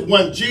anointed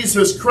one,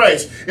 Jesus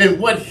Christ, and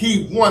what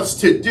he wants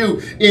to do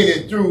in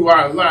and through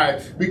our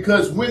lives.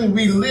 Because when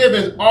we live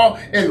in awe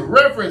and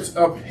reverence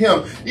of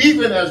him,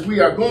 even as we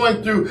are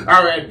going through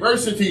our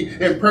adversity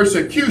and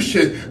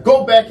persecution,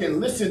 go back and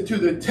listen to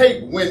the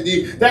tape,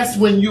 Wendy. That's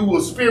when you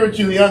will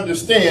spiritually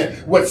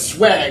understand what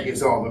swag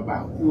is all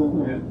about.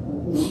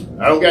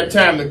 I don't got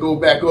time to go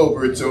back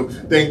over it, so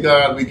thank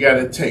God we got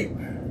a tape.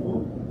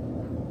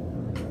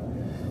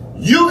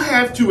 You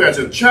have to, as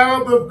a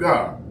child of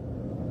God,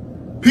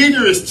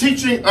 Peter is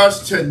teaching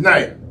us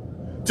tonight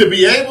to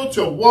be able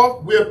to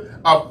walk with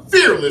a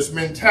fearless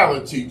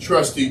mentality,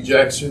 Trustee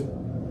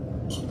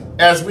Jackson,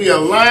 as we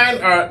align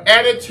our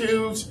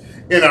attitudes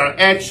and our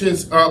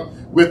actions up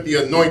with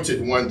the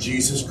anointed one,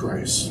 Jesus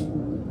Christ.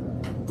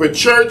 For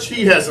church,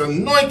 he has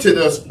anointed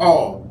us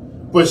all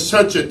for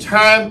such a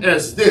time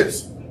as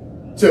this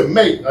to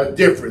make a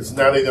difference.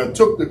 Now they done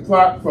took the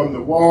clock from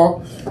the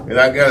wall, and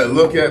I got to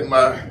look at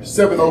my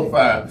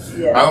 7:05.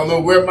 Yeah. I don't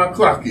know where my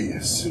clock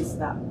is. It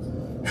stopped.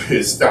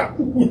 It stopped.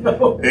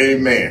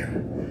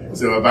 Amen.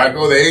 So if I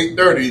go to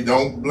 8:30,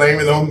 don't blame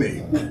it on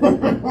me.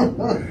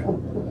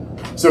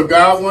 So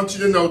God wants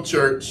you to know,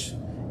 church,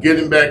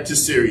 getting back to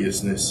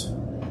seriousness,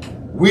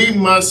 we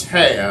must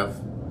have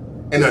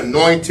an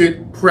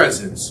anointed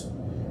presence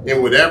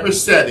in whatever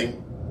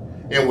setting,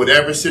 in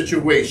whatever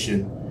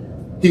situation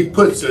he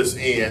puts us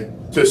in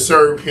to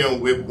serve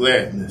him with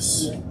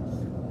gladness.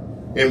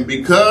 And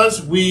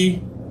because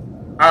we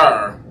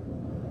are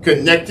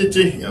connected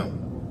to him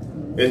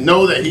and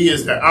know that he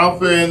is the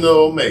Alpha and the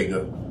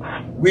Omega,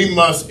 we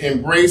must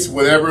embrace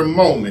whatever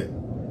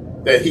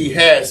moment that he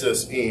has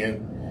us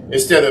in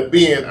instead of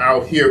being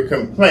out here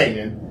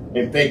complaining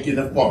and thinking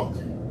the funk.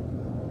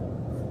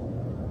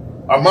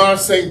 Armand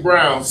St.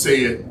 Brown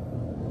said,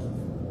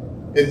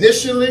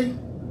 initially,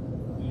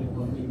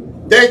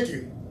 thank you.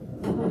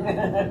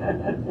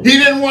 He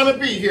didn't want to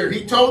be here.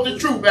 He told the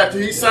truth after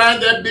he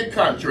signed that big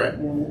contract.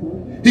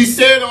 He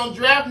said on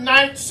draft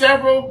night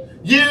several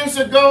years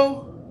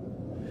ago,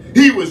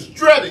 he was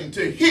dreading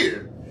to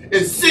hear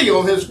and see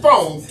on his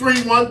phone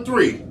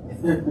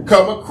 313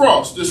 come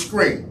across the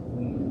screen.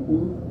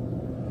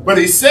 But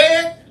he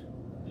said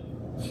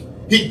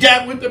he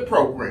got with the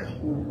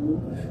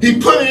program. He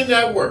put in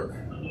that work.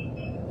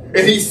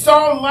 And he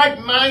saw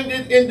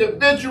like-minded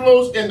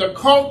individuals, and the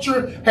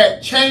culture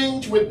had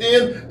changed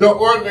within the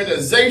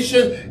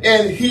organization,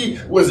 and he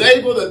was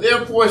able to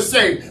therefore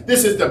say,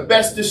 this is the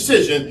best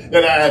decision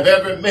that I have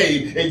ever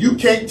made, and you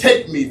can't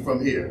take me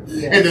from here.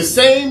 Yeah. And the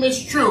same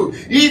is true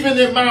even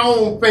in my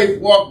own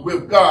faith walk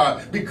with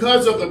God.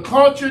 Because of the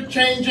culture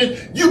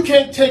changing, you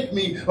can't take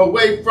me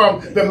away from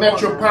the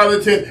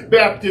Metropolitan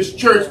Baptist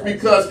Church,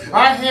 because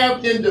I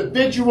have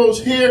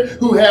individuals here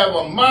who have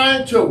a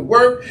mind to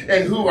work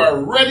and who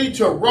are ready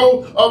to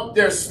roll up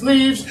their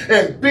sleeves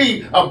and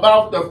be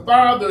about the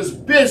Father's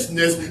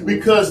business,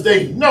 because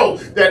they know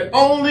that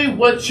only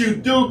what you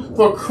do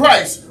for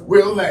Christ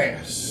will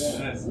last.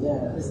 Yes.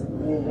 Yes.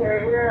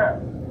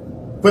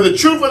 For the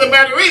truth of the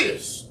matter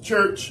is,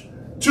 church,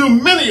 too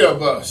many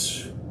of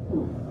us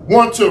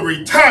want to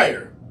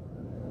retire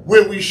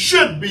when we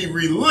should be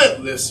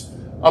relentless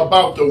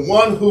about the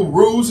one who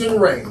rules and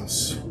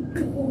reigns.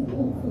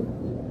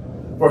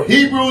 For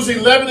Hebrews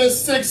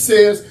 11:6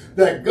 says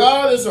that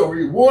God is a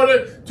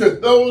rewarder to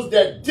those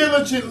that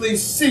diligently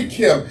seek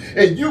him.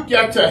 And you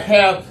got to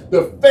have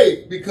the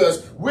faith,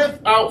 because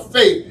without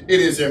faith, it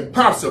is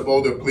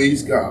impossible to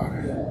please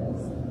God.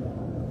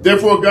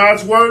 Therefore,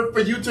 God's word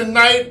for you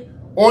tonight,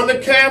 on the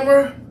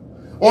camera,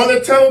 on the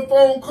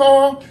telephone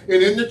call,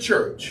 and in the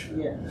church,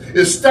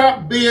 is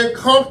stop being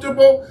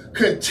comfortable,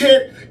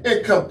 content,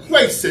 and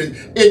complacent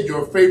in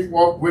your faith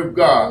walk with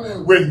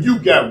God when you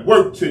got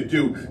work to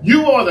do.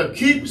 You ought to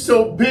keep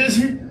so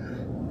busy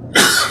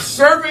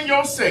serving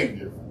your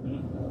Savior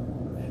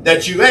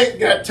that you ain't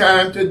got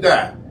time to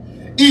die,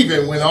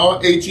 even when all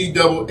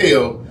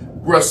H-E-double-L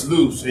brush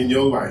loose in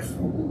your life.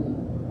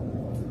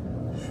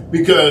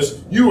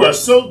 Because you are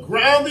so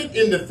grounded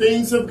in the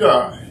things of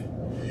God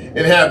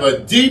and have a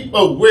deep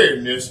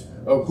awareness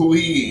of who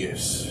he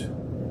is.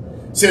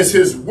 Since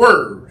his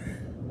word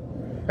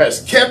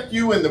has kept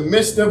you in the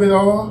midst of it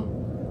all,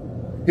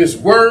 his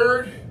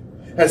word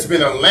has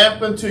been a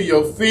lamp unto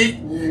your feet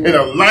and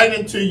a light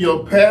unto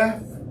your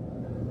path.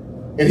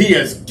 And he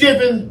has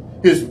given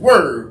his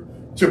word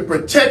to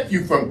protect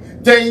you from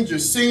danger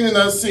seen and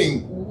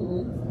unseen.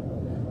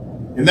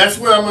 And that's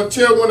what I'm going to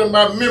tell one of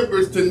my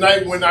members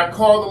tonight when I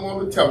call them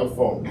on the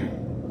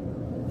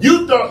telephone.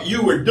 You thought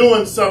you were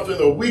doing something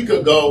a week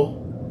ago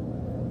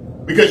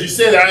because you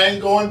said, I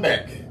ain't going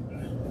back.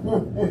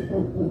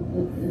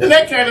 And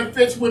that kind of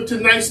fits with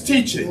tonight's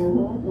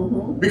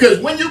teaching. Because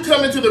when you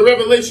come into the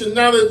revelation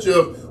knowledge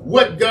of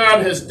what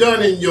God has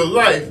done in your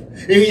life,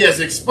 and he has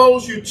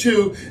exposed you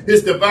to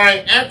his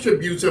divine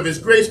attributes of his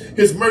grace,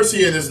 his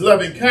mercy, and his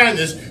loving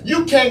kindness,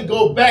 you can't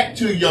go back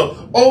to your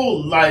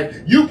old life.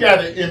 You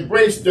got to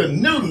embrace the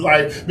new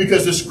life,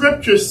 because the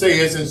scripture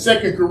says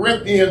in 2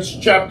 Corinthians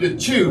chapter 2,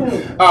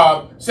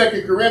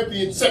 2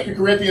 Corinthians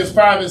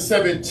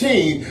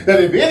 5:17,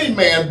 that if any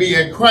man be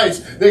in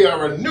Christ, they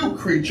are a new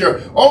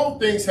creature. All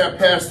things have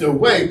passed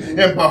away,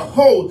 and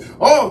behold,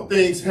 all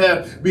things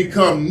have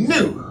become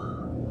new.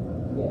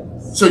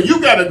 So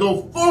you got to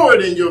go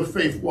forward in your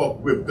faith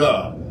walk with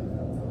God.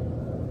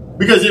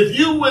 Because if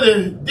you would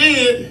have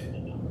did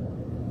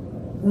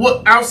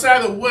what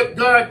outside of what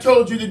God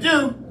told you to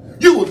do,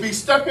 you would be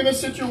stuck in a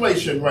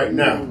situation right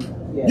now.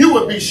 You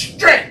would be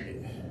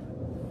stranded.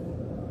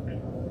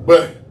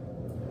 But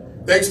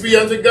thanks be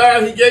unto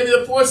God, he gave you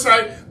the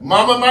foresight.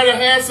 Mama might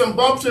have had some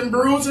bumps and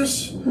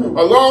bruises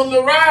along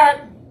the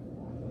ride,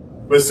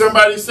 but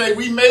somebody say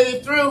we made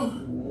it through.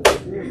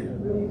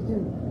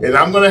 And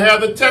I'm going to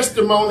have the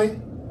testimony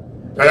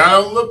that I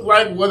don't look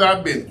like what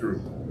I've been through.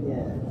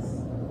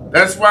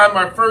 That's why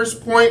my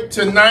first point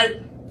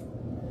tonight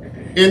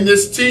in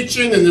this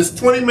teaching, in this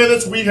 20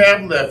 minutes we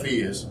have left,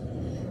 is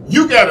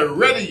you got to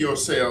ready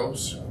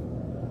yourselves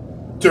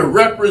to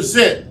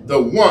represent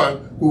the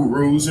one who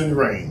rules and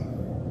reigns.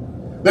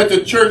 Let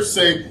the church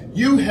say,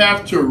 you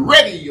have to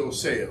ready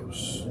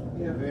yourselves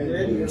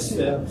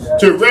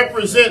to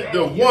represent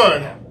the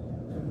one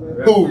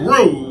who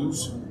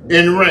rules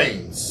and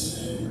reigns.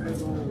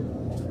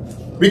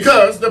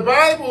 Because the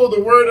Bible,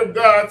 the Word of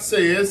God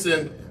says,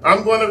 and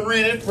I'm going to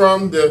read it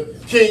from the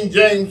King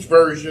James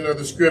Version of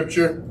the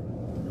Scripture.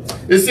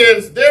 It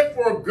says,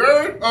 therefore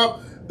gird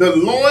up the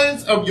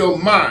loins of your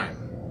mind.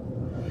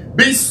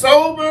 Be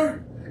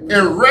sober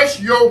and rest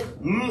your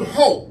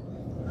hope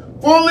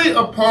fully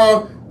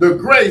upon the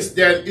grace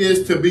that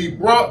is to be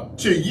brought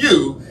to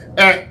you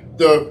at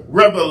the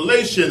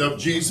revelation of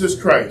Jesus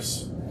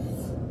Christ.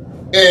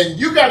 And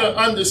you got to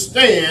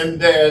understand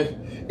that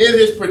in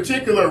his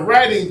particular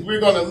writings, we're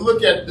going to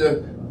look at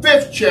the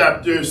 5th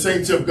chapter,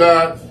 saints of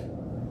God.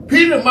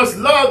 Peter must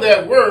love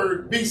that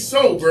word, be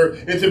sober,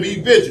 and to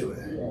be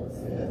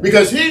vigilant.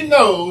 Because he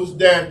knows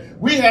that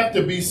we have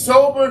to be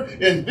sober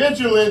and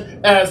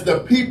vigilant as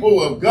the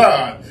people of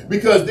God.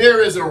 Because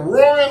there is a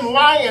roaring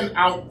lion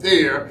out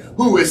there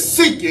who is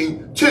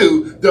seeking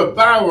to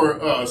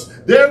devour us.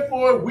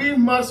 Therefore, we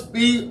must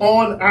be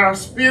on our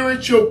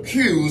spiritual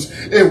cues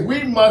and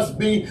we must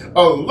be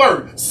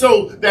alert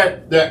so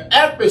that the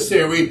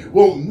adversary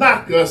will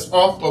knock us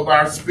off of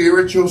our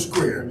spiritual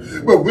square.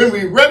 But when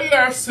we ready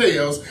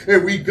ourselves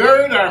and we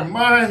gird our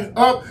mind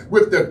up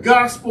with the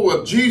gospel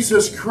of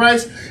Jesus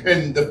Christ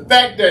and the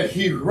fact that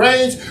he reigns,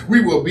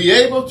 we will be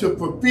able to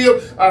fulfill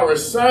our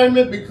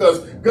assignment because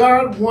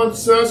God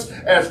wants us,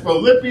 as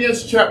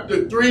Philippians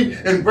chapter 3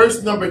 and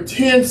verse number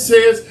 10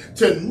 says,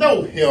 to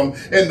know him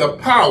and the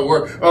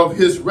power of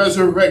his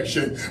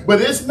resurrection. But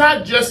it's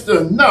not just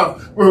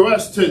enough for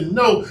us to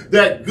know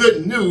that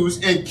good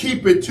news and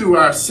keep it to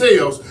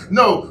ourselves.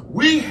 No,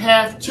 we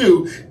have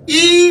to,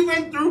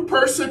 even through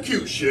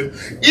persecution,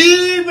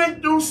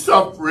 even through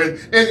suffering,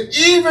 and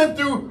even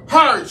through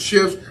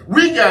hardships,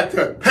 we got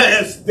to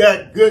pass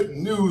that good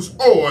news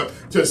on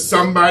to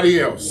somebody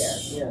else.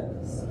 Yes.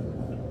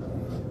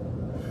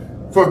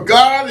 For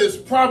God is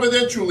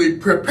providentially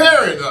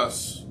preparing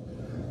us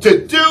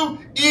to do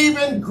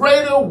even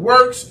greater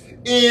works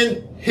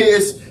in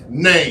his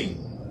name.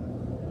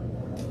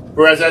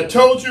 For as I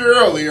told you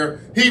earlier,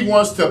 he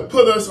wants to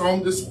put us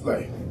on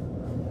display.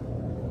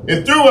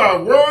 And through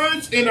our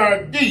words and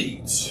our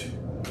deeds,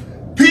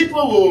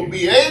 people will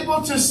be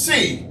able to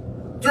see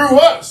through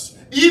us,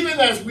 even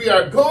as we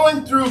are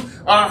going through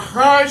our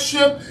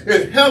hardship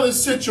and hellish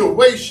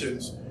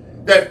situations,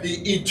 that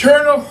the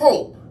eternal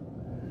hope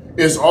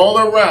is all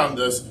around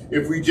us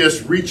if we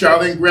just reach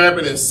out and grab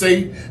it and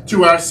say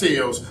to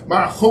ourselves,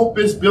 my hope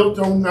is built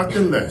on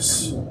nothing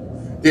less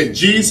than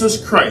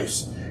Jesus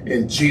Christ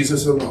and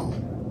Jesus alone.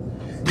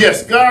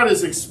 Yes, God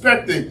is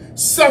expecting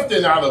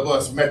something out of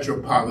us,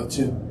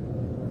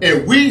 Metropolitan,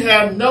 and we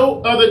have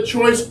no other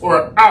choice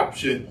or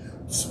option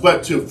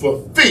but to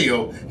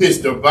fulfill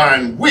his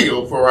divine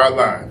will for our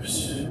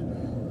lives.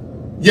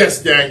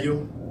 Yes,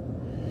 Daniel,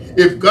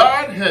 if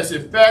God has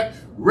in fact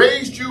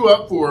raised you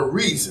up for a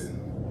reason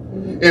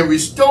and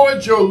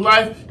restored your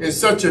life in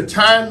such a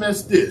time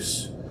as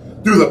this,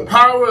 through the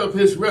power of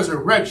his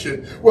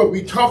resurrection, what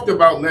we talked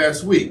about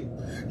last week,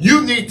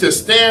 you need to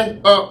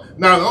stand up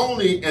not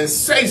only and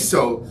say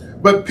so,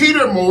 but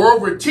Peter,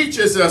 moreover,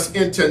 teaches us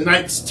in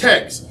tonight's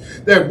text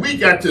that we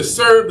got to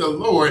serve the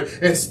Lord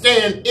and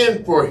stand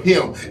in for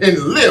him and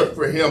live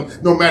for him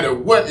no matter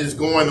what is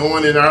going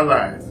on in our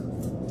life.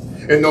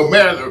 And no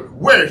matter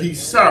where he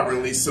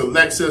sovereignly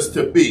selects us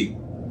to be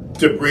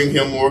to bring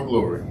him more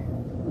glory.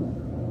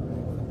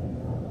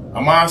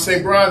 Amon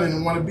St. Brian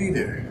didn't want to be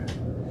there.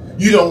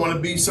 You don't want to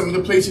be some of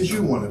the places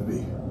you want to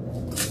be.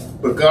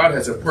 But God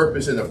has a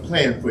purpose and a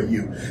plan for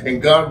you.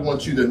 And God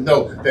wants you to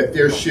know that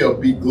there shall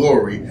be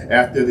glory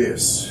after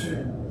this.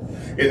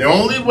 And the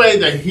only way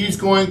that he's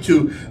going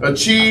to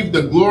achieve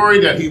the glory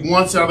that he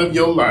wants out of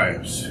your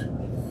lives,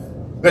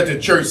 let the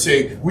church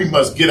say, we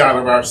must get out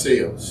of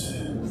ourselves.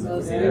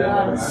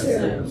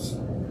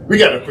 We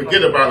got to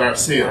forget about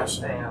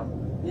ourselves.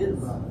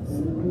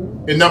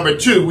 And number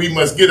 2, we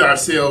must get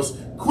ourselves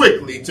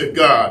quickly to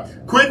God.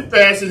 Quit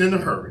fasting in a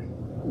hurry.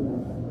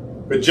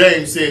 But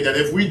James said that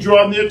if we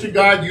draw near to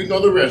God, you know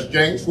the rest.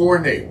 James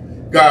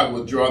 4:8. God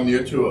will draw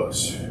near to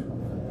us.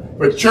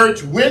 But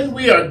church, when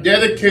we are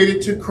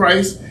dedicated to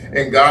Christ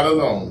and God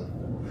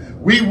alone,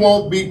 we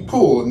won't be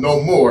pulled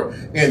no more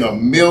in a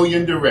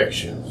million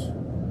directions.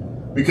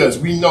 Because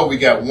we know we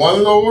got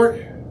one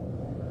Lord,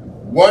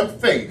 one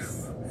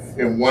faith,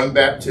 and one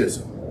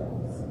baptism.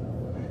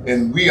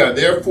 And we are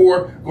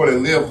therefore going to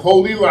live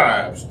holy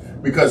lives.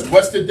 Because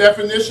what's the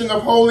definition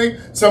of holy?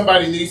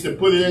 Somebody needs to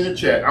put it in the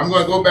chat. I'm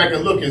going to go back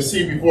and look and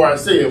see before I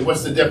say it.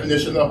 What's the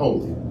definition of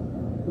holy?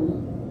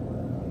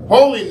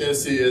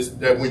 Holiness is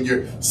that when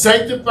you're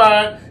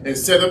sanctified and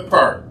set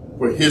apart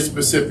for his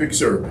specific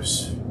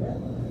service.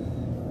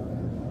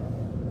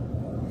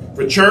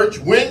 For church,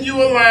 when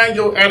you align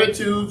your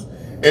attitudes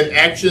and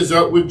actions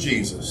up with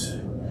Jesus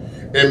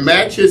and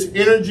match his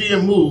energy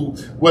and mood,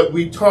 what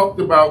we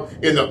talked about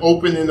in the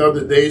opening of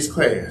the day's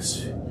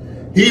class,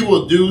 He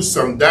will do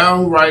some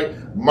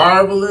downright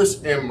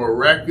marvelous and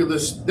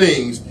miraculous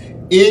things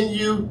in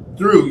you,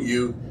 through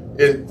you,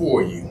 and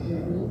for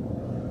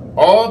you.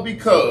 All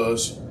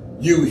because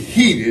you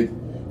heeded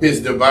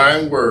his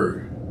divine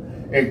word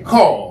and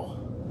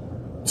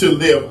called to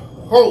live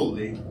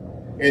holy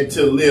and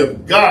to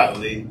live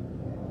godly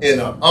in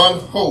an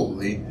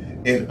unholy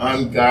and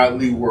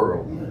ungodly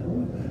world.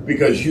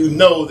 Because you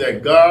know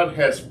that God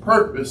has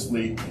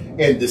purposely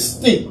and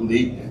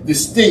distinctly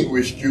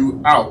distinguished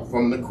you out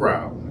from the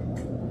crowd.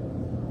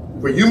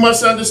 For you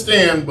must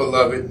understand,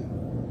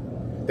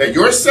 beloved, that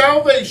your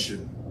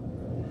salvation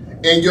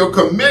and your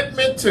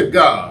commitment to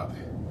God,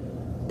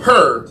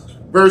 per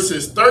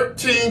verses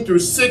 13 through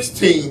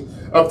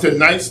 16 of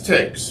tonight's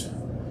text,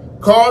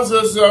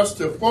 causes us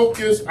to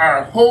focus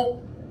our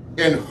hope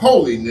and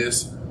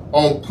holiness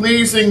on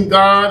pleasing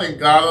God and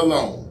God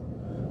alone.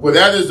 For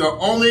that is the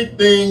only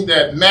thing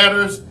that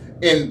matters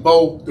in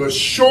both the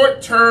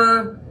short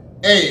term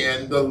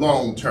and the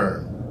long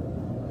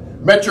term.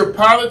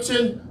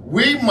 Metropolitan,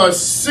 we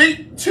must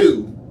seek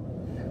to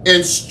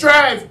and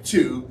strive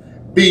to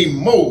be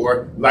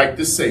more like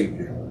the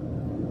Savior.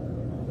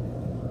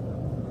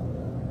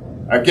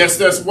 I guess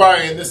that's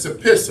why in this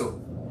epistle,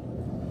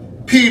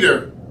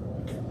 Peter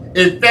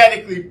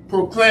emphatically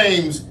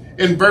proclaims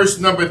in verse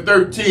number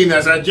 13,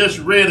 as I just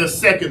read a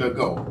second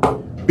ago,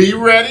 be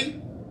ready.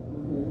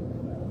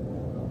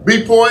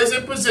 Be poised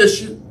in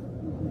position,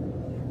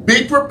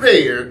 be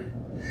prepared,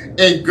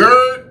 and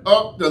gird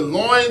up the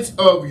loins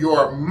of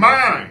your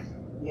mind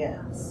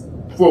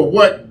for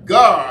what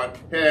God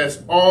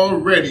has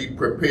already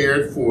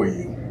prepared for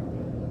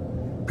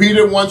you.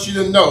 Peter wants you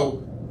to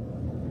know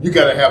you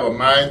got to have a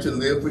mind to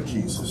live for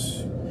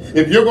Jesus.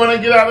 If you're going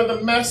to get out of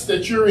the mess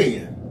that you're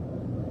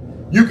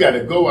in, you got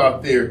to go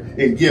out there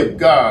and give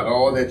God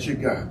all that you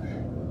got.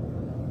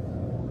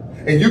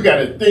 And you got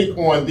to think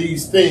on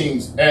these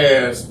things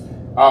as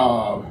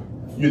Paul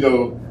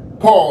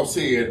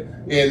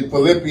said in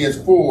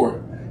Philippians 4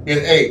 and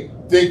 8,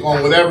 think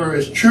on whatever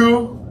is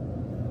true,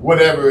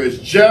 whatever is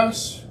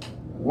just,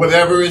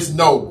 whatever is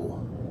noble.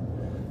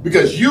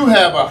 Because you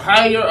have a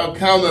higher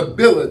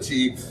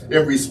accountability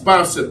and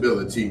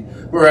responsibility.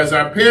 Whereas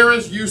our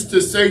parents used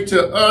to say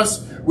to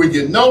us, when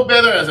you know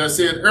better, as I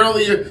said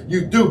earlier,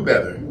 you do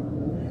better.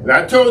 And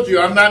I told you,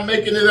 I'm not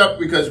making it up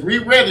because we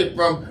read it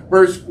from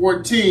verse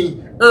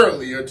 14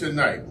 earlier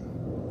tonight.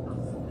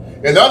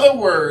 In other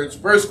words,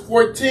 verse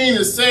 14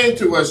 is saying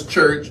to us,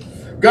 church,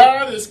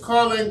 God is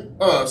calling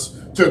us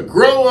to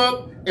grow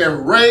up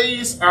and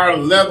raise our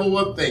level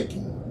of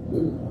thinking.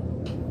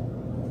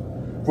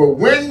 For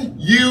when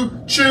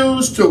you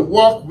choose to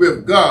walk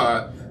with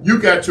God, you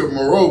got to,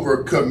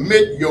 moreover,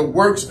 commit your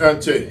works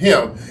unto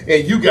him.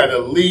 And you got to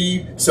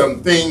leave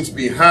some things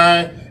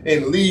behind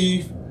and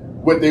leave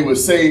what they would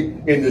say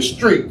in the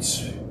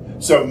streets,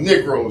 some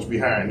Negroes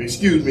behind.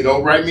 Excuse me,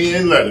 don't write me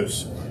in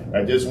letters.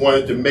 I just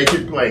wanted to make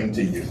it plain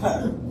to you.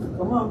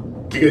 Come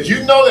on. Because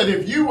you know that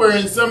if you were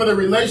in some of the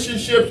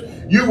relationships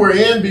you were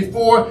in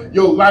before,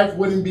 your life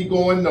wouldn't be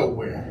going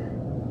nowhere.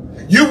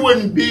 You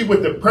wouldn't be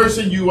with the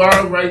person you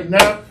are right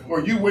now,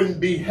 or you wouldn't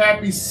be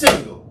happy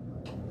single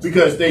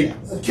because they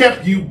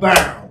kept you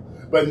bound.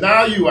 But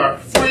now you are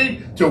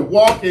free to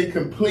walk in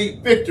complete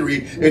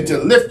victory and to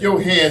lift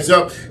your hands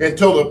up in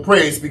total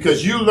praise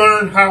because you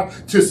learn how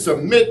to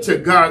submit to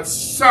God's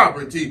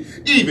sovereignty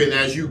even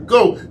as you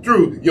go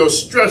through your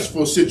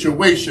stressful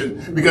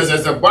situation. Because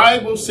as the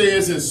Bible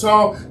says in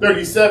Psalm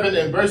 37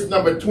 and verse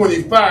number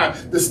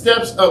 25, the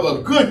steps of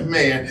a good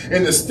man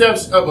and the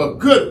steps of a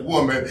good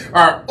woman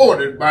are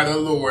ordered by the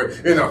Lord.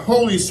 And the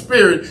Holy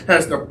Spirit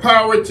has the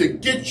power to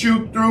get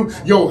you through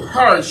your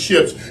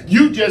hardships.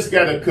 You just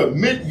got to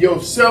commit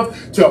yourself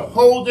to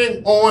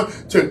holding on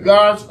to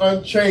God's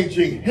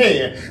unchanging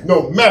hand,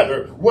 no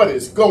matter what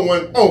is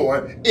going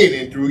on in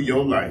and through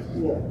your life.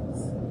 Yes.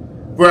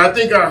 For I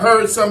think I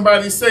heard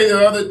somebody say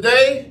the other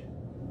day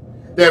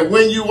that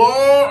when you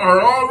all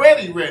are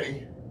already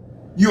ready,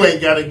 you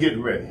ain't got to get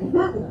ready.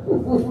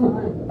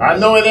 I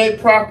know it ain't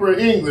proper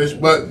English,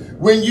 but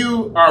when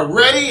you are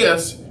ready,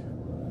 as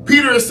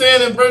Peter is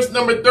saying in verse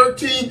number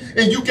 13,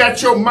 and you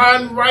got your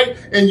mind right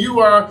and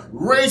you are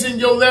raising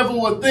your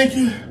level of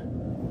thinking,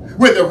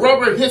 when the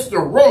rubber hits the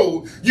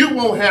road, you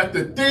won't have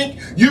to think.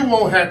 You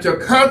won't have to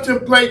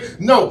contemplate.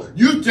 No,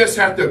 you just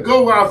have to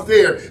go out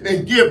there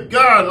and give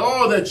God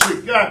all that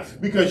you got,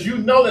 because you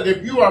know that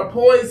if you are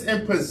poised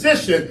in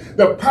position,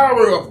 the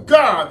power of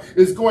God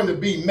is going to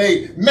be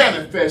made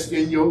manifest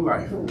in your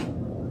life.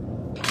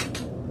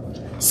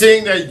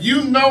 Seeing that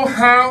you know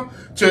how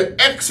to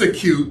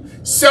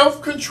execute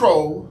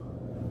self-control,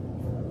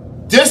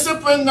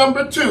 discipline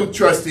number 2,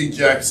 Trustee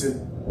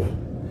Jackson,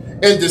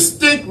 and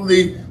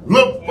distinctly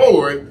look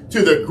forward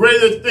to the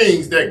greater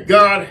things that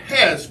God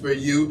has for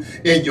you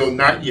in your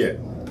not yet.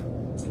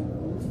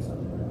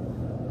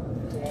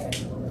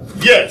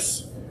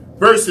 Yes,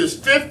 verses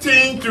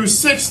 15 through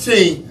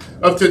 16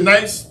 of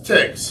tonight's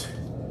text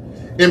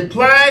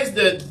implies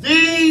that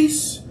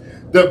these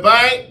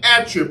divine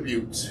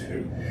attributes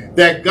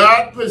that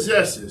God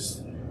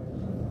possesses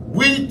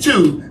We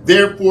too,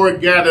 therefore,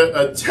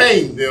 gotta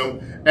attain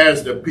them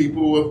as the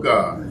people of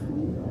God.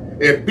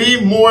 And be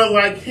more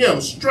like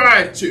him.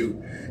 Strive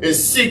to and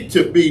seek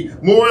to be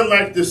more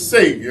like the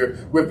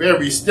Savior with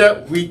every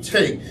step we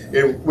take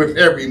and with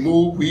every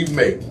move we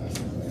make.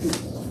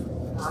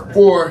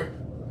 For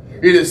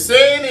it is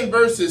saying in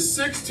verses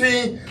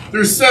 16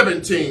 through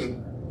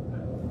 17,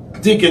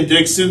 Deacon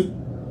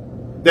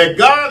Dixon, that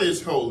God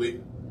is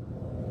holy.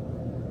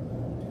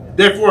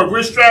 Therefore, if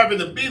we're striving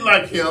to be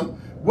like him,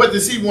 what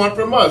does he want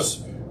from us,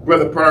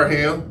 Brother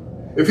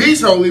Parham? If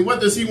he's holy, what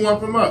does he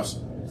want from us?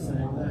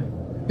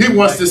 He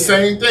wants the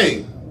same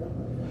thing.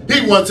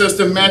 He wants us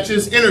to match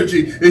his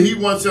energy, and he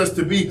wants us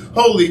to be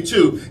holy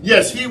too.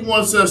 Yes, he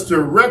wants us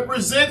to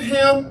represent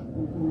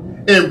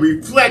him and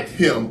reflect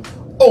him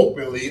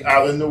openly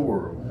out in the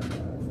world.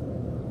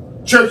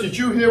 Church, did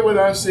you hear what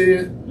I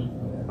said?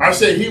 I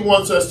said he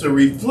wants us to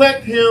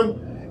reflect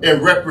him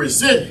and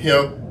represent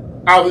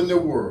him out in the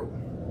world.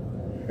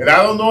 And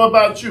I don't know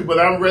about you, but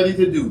I'm ready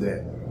to do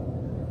that.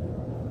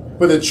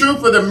 But the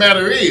truth of the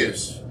matter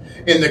is,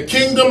 in the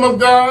kingdom of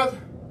God,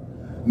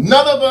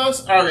 none of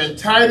us are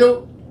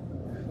entitled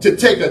to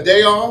take a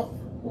day off.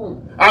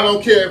 I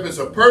don't care if it's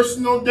a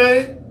personal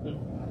day.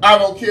 I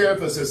don't care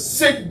if it's a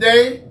sick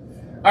day.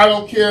 I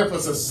don't care if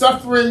it's a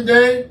suffering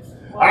day.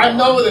 I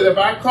know that if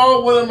I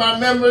called one of my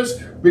members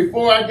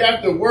before I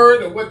got the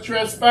word of what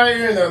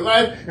transpired in her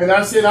life, and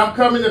I said, I'm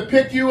coming to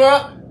pick you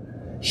up,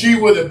 she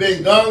would have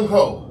been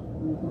gung-ho.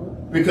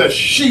 Because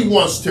she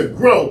wants to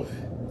grow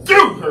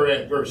through her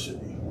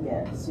adversity.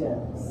 Yes,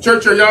 yes.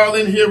 Church, are y'all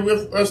in here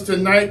with us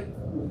tonight?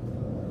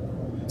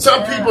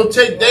 Some people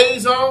take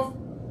days off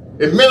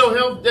and mental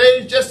health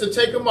days just to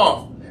take them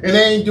off, and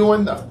they ain't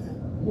doing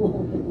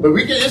nothing. But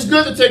it's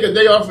good to take a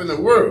day off in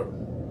the world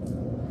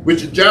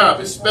with your job,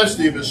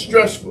 especially if it's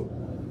stressful.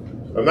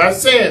 I'm not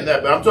saying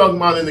that, but I'm talking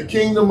about in the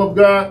kingdom of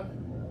God.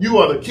 You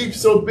ought to keep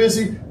so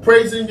busy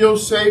praising your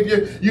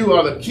Savior. You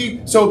ought to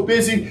keep so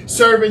busy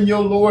serving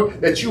your Lord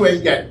that you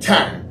ain't got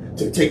time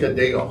to take a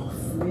day off.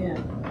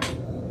 Yeah.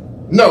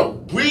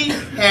 No, we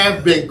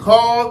have been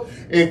called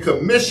and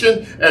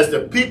commissioned as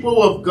the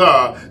people of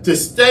God to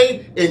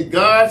stay in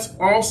God's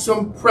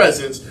awesome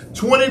presence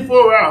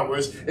 24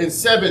 hours and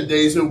 7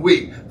 days a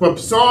week. From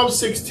Psalm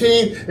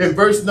 16 and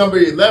verse number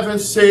 11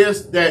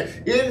 says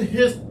that in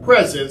his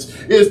presence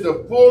is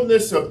the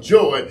fullness of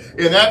joy,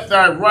 and at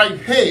thy right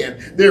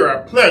hand there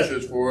are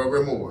pleasures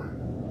forevermore.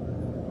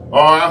 Oh,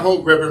 I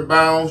hope, Reverend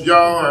Bounds,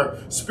 y'all are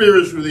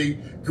spiritually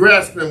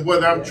grasping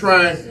what I'm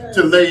trying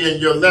to lay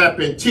in your lap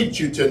and teach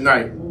you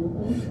tonight.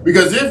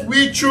 Because if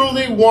we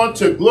truly want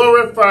to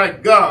glorify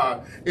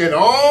God in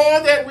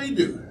all that we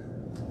do,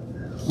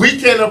 we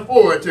can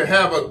afford to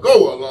have a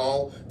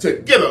go-along to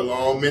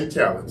get-along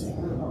mentality.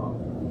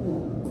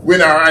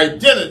 When our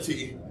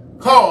identity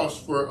calls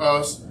for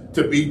us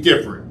to be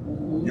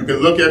different. You can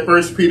look at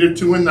 1 Peter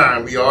 2 and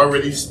 9. We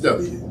already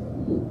studied it.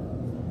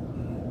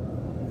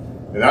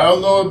 And I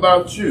don't know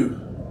about you,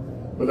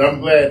 but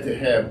I'm glad to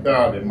have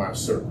God in my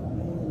circle.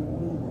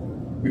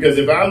 Because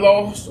if I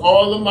lost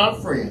all of my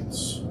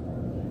friends,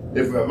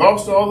 if I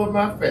lost all of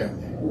my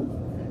family,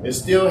 and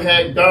still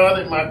had God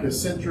in my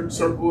concentric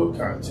circle of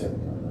contact,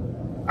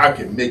 I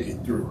can make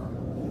it through.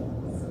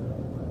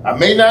 I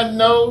may not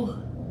know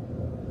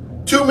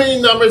too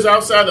many numbers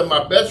outside of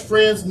my best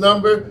friend's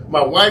number,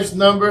 my wife's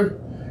number,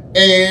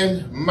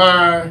 and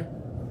my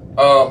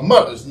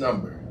mother's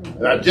number.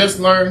 And I just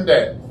learned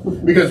that.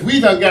 Because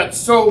we done got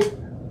so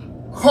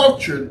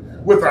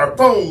cultured with our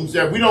phones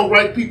that we don't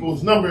write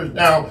people's numbers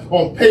down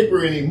on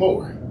paper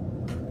anymore.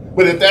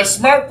 But if that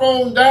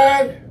smartphone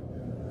died,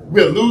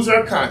 we'll lose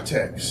our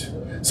contacts.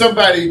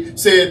 Somebody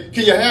said,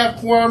 can you have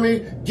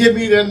Kwami give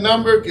me their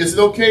number? Is it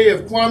okay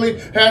if Kwami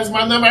has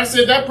my number? I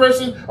said, that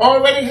person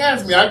already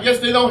has me. I guess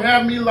they don't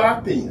have me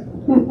locked in.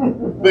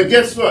 But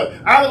guess what?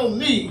 I don't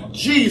need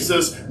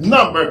Jesus'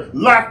 number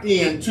locked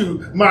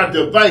into my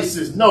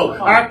devices. No,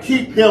 I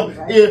keep him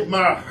in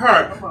my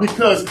heart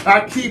because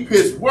I keep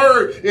his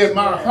word in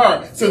my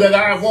heart so that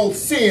I won't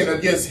sin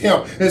against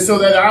him and so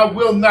that I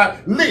will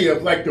not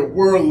live like the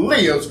world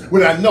lives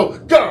when I know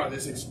God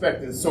is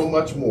expecting so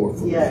much more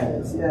from me.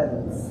 Yes,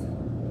 yes.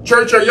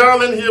 Church, are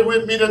y'all in here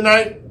with me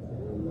tonight?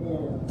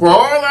 For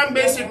all I'm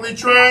basically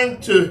trying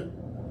to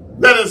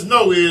let us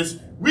know is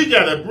we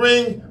got to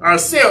bring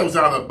ourselves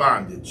out of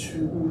bondage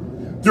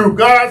through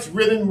God's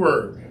written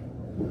word.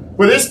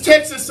 But this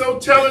text is so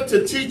telling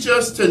to teach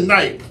us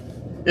tonight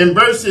in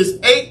verses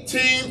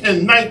 18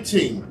 and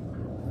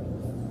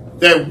 19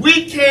 that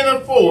we can't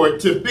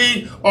afford to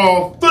be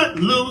all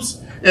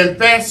footloose and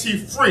fancy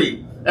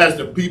free as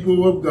the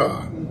people of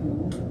God.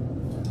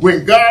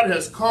 When God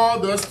has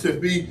called us to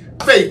be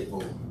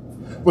faithful.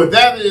 But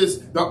that is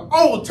the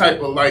old type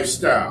of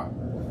lifestyle.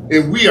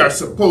 And we are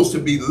supposed to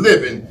be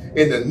living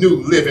in the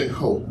new living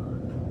hope.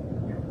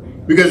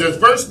 Because as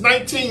verse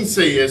 19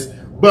 says,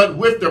 but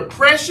with the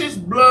precious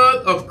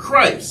blood of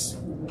Christ,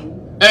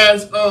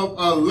 as of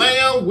a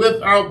lamb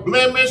without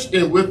blemish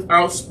and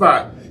without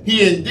spot,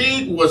 he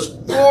indeed was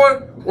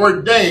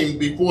foreordained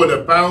before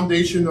the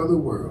foundation of the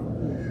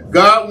world,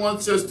 God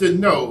wants us to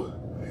know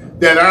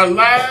that our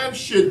lives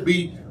should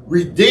be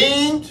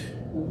redeemed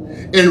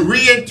and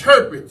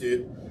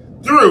reinterpreted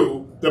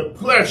through the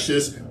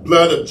precious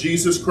blood of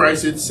Jesus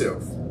Christ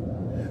itself.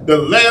 The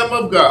Lamb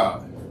of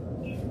God,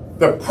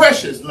 the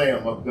precious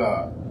Lamb of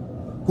God,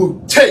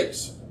 who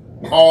takes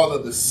all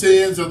of the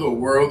sins of the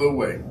world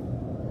away.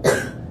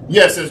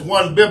 Yes, as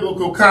one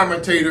biblical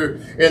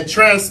commentator and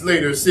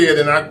translator said,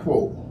 and I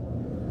quote,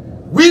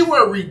 "We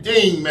were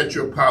redeemed,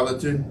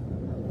 Metropolitan,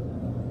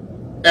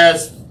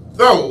 as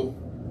though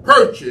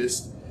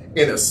purchased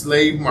in a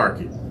slave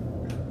market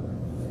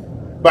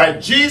by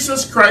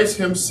Jesus Christ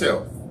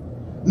himself."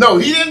 No,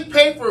 he didn't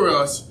pay for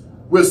us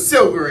with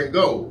silver and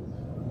gold.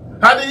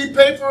 How did he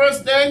pay for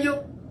us,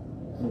 Daniel?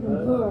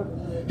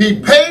 He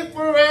paid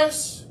for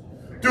us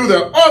through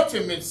the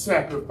ultimate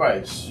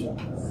sacrifice.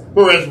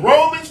 For as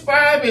Romans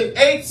 5 and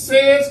 8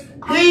 says,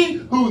 he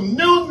who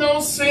knew no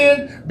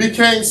sin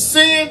became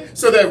sin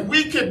so that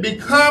we could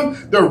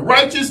become the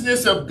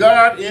righteousness of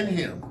God in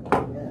him.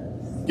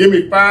 Give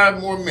me 5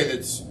 more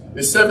minutes.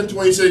 It's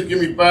 7:26. Give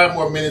me 5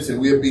 more minutes and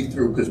we'll be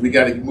through because we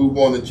got to move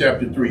on to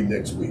chapter 3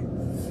 next week.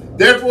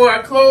 Therefore,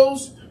 I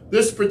close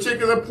this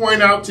particular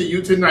point out to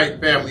you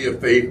tonight, family of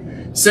faith,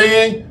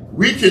 saying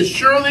we can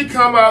surely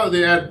come out of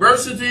the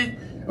adversity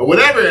or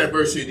whatever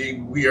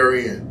adversity we are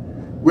in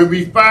when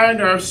we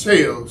find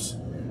ourselves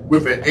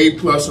with an A+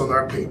 on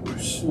our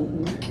papers.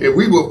 If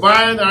we will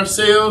find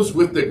ourselves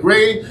with the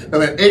grade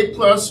of an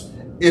A+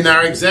 in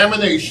our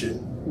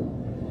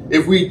examination,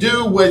 if we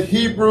do what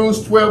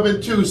Hebrews 12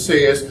 and 2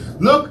 says,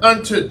 look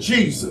unto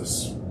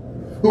Jesus,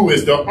 who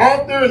is the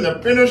author and the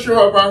finisher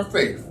of our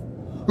faith,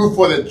 who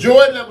for the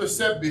joy that was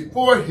set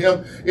before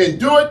him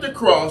endured the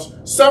cross,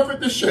 suffered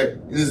the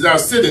shame, and is now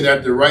sitting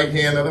at the right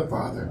hand of the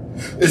Father.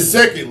 And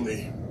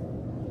secondly,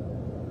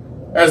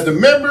 as the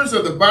members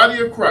of the body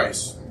of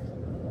Christ,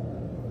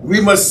 we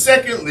must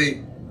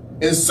secondly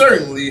and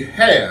certainly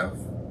have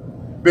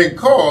been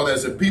called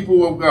as a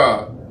people of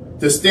God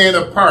to stand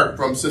apart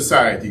from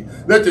society.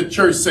 Let the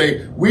church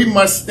say, we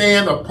must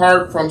stand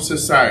apart from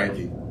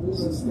society.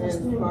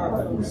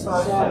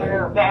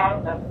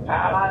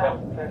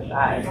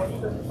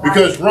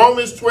 Because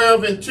Romans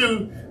 12 and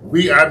 2,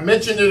 I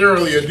mentioned it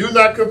earlier, do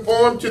not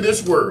conform to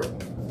this world,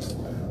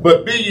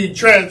 but be ye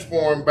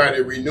transformed by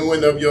the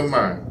renewing of your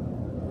mind.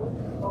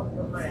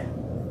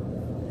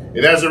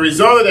 And as a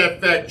result of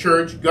that fact,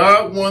 church,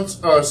 God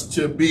wants us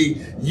to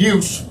be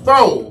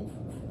useful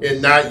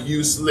and not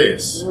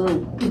useless.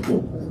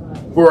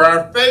 For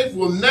our faith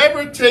will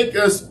never take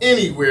us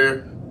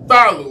anywhere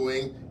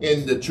following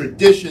in the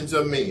traditions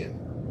of men.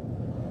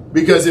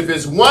 Because if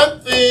it's one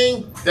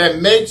thing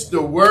that makes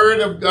the word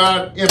of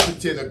God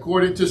impotent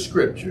according to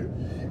Scripture,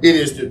 it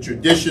is the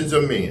traditions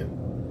of men.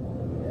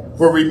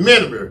 For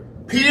remember,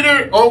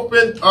 Peter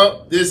opened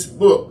up this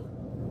book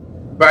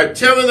by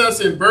telling us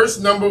in verse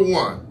number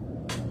 1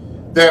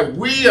 that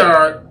we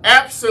are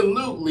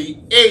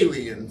absolutely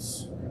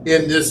aliens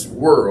in this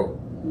world.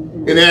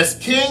 And as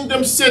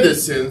kingdom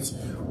citizens,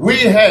 we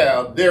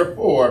have,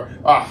 therefore,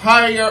 a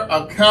higher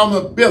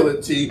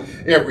accountability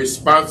and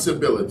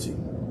responsibility.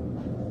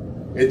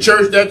 And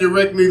church, that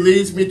directly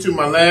leads me to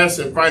my last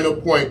and final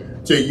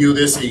point to you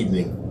this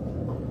evening.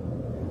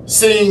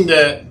 Seeing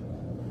that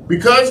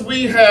because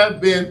we have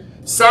been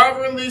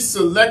sovereignly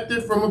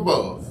selected from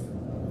above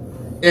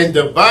and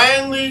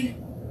divinely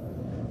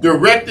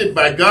directed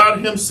by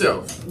God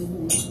himself,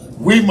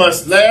 we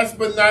must, last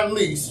but not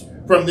least,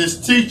 from this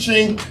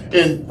teaching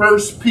in 1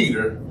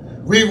 Peter,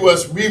 we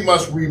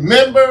must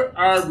remember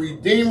our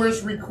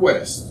Redeemer's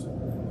requests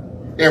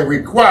and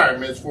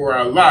requirements for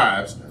our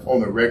lives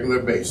on a regular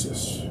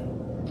basis.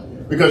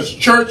 Because,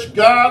 church,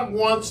 God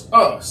wants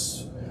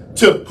us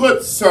to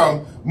put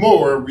some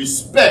more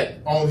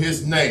respect on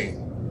his name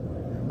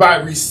by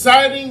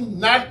reciting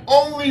not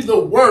only the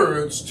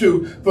words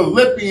to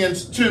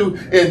Philippians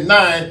 2 and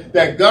 9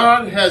 that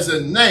God has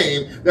a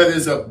name that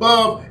is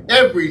above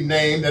every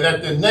name, that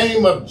at the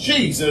name of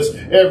Jesus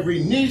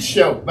every knee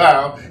shall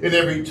bow and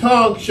every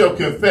tongue shall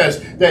confess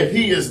that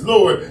he is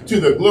Lord to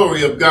the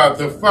glory of God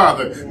the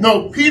Father.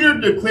 No, Peter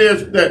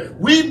declares that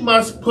we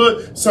must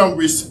put some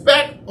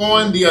respect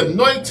on the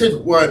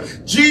anointed one,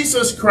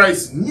 Jesus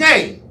Christ's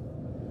name,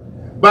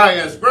 by,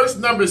 as verse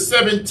number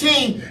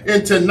 17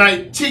 in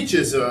tonight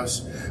teaches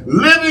us,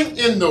 living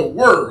in the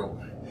world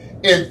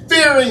and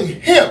fearing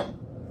him,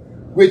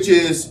 which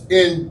is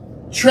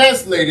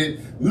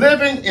translated,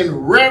 living in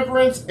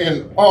reverence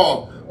and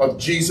awe of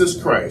Jesus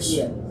Christ.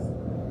 Yes.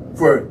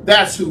 For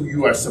that's who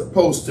you are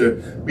supposed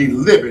to be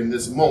living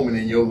this moment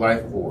in your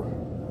life for.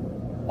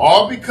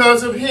 All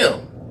because of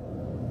him.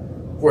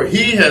 For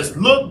he has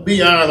looked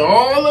beyond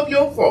all of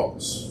your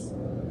faults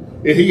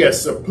and he has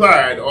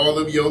supplied all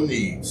of your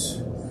needs.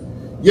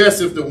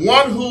 Yes, if the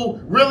one who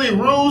really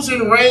rules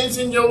and reigns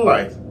in your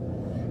life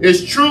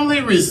is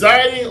truly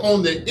residing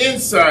on the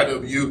inside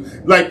of you,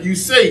 like you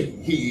say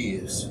he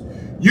is,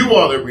 you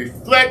ought to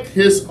reflect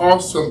his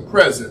awesome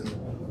presence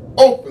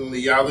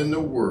openly out in the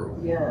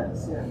world.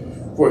 Yes, yes.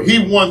 For he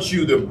wants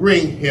you to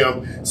bring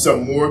him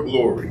some more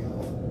glory.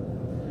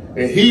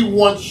 And he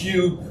wants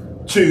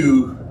you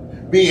to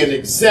be an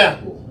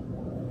example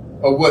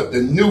of what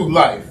the new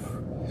life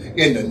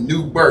in the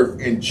new birth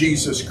in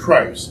Jesus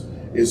Christ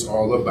is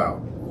all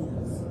about.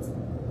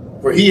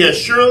 For he has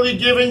surely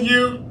given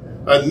you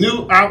a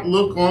new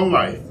outlook on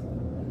life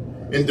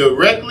and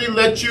directly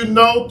let you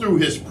know through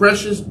his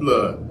precious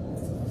blood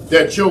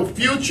that your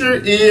future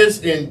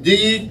is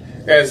indeed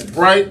as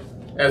bright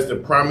as the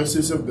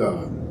promises of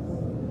God.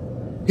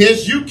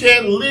 Hence, you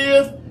can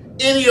live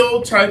any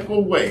old type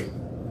of way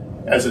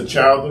as a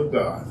child of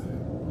God.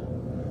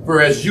 For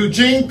as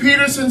Eugene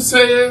Peterson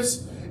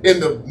says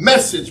in the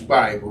Message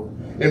Bible,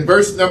 in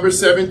verse number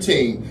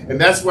 17, and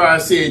that's why I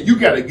said you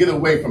got to get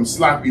away from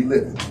sloppy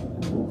living.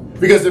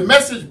 Because the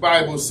Message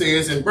Bible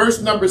says in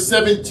verse number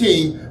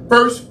 17,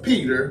 1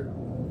 Peter,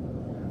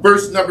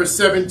 verse number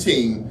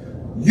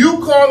 17, you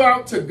call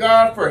out to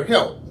God for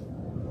help.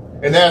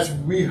 And as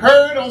we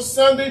heard on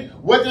Sunday,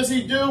 what does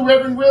he do,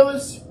 Reverend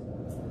Willis?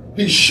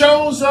 He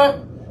shows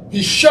up,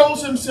 he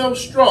shows himself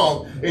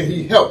strong, and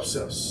he helps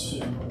us.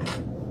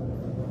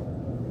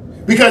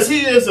 Because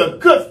he is a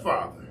good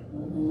father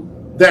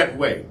that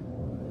way.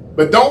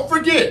 But don't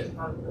forget,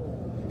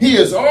 he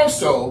is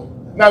also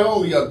not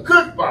only a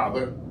good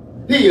father,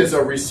 he is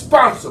a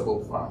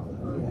responsible father.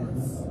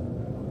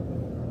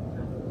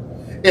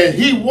 And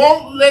he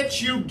won't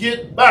let you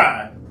get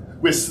by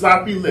with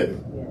sloppy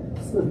living.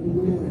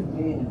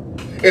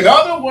 In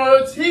other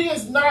words, he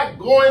is not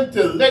going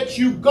to let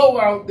you go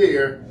out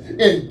there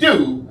and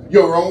do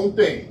your own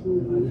thing.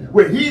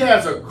 When he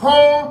has a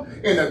call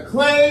and a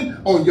claim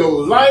on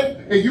your life,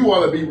 and you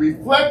ought to be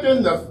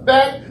reflecting the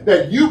fact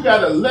that you got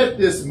to let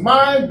this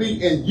mind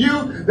be in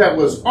you that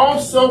was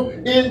also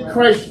in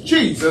Christ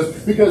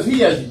Jesus, because he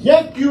has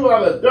yanked you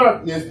out of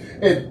darkness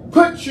and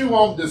put you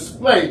on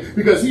display,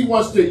 because he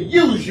wants to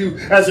use you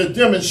as a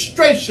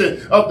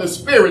demonstration of the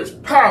Spirit's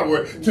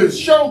power to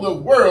show the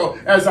world,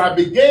 as I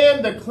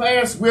began the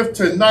class with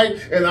tonight,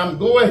 and I'm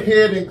going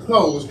ahead and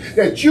close,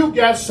 that you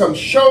got some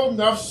show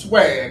enough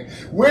swag.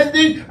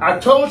 Wendy, I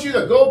told you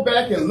to go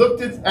back and look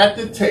at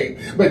the tape,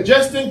 but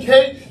just in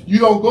case you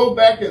don't go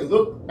back and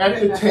look at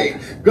the tape,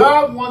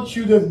 God wants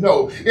you to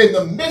know, in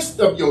the midst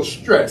of your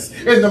stress,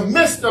 in the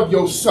midst of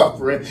your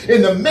suffering,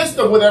 in the midst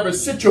of whatever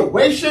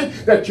situation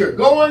that you're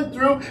going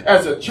through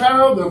as a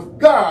child of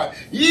God,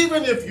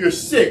 even if you're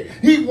sick,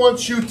 he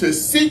wants you to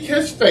seek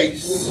his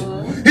face.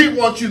 He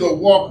wants you to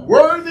walk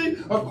worthy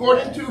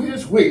according to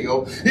his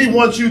will. He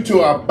wants you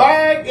to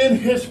abide in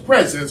his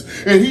presence,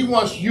 and he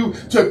wants you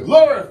to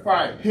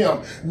glorify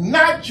him,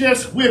 not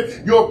just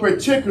with your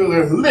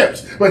particular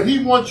lips, but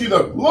he wants you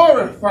to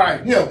glorify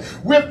him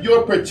with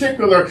your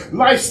particular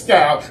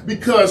lifestyle,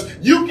 because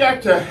you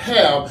got to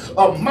have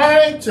a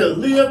mind to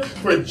live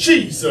for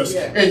Jesus.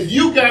 And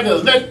you got to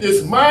let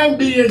this mind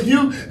be in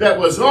you that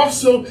was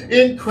also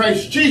in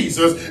Christ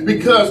Jesus,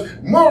 because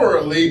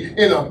morally,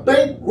 in a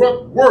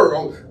bankrupt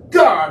world,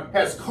 God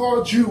has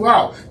called you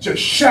out to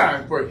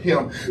shine for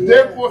him.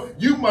 Therefore,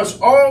 you must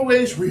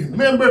always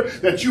remember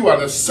that you are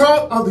the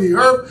salt of the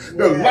earth,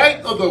 the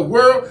light of the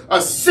world,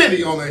 a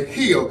city on a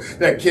hill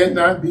that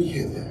cannot be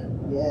hidden.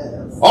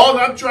 All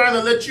I'm trying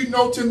to let you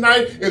know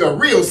tonight, in a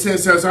real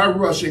sense, as I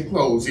rush and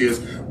close, is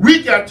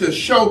we got to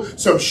show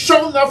some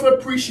enough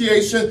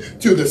appreciation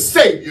to the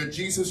Savior,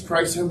 Jesus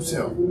Christ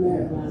himself,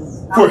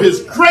 for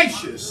his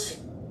gracious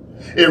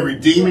and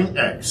redeeming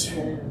acts.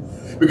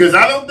 Because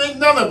I don't think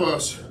none of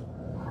us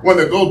want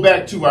to go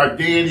back to our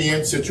dead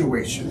end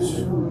situations.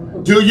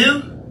 Do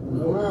you?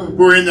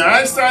 For in the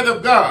eyesight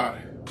of God,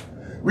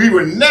 we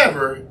were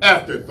never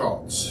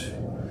afterthoughts.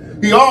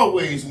 He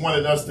always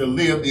wanted us to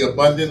live the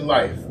abundant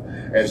life,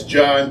 as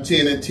John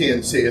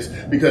 10:10 says,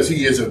 because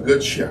he is a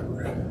good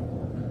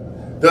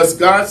shepherd. Thus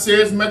God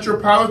says,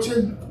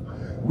 Metropolitan,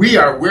 we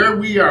are where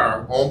we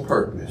are on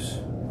purpose.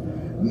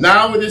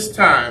 Now it is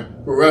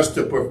time for us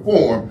to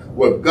perform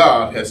what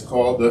God has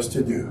called us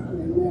to do.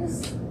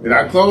 And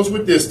I close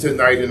with this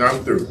tonight, and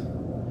I'm through.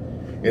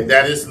 And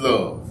that is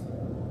love.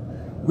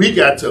 We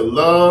got to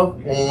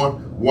love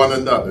on one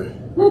another,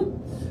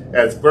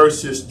 as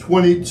verses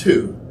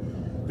 22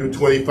 through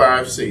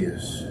 25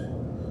 says.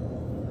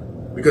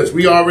 Because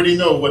we already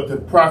know what the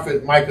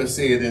prophet Micah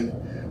said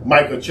in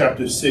Micah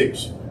chapter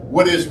 6.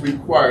 What is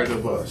required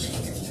of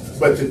us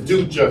but to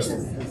do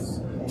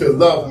justice, to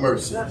love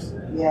mercy,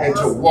 and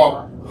to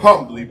walk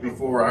humbly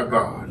before our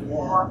God.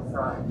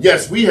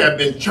 Yes, we have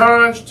been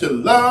charged to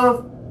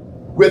love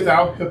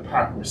without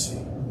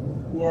hypocrisy.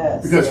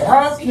 Because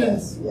how can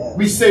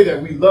we say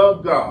that we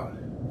love God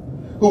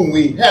whom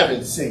we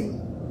haven't seen,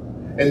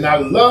 and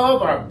not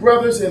love our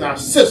brothers and our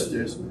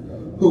sisters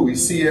who we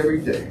see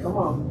every day?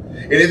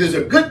 And it is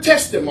a good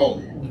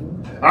testimony.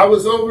 I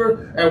was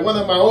over at one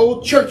of my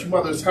old church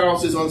mother's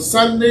houses on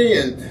Sunday,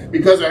 and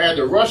because I had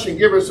to rush and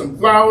give her some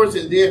flowers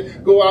and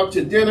then go out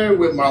to dinner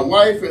with my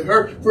wife and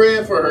her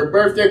friend for her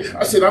birthday,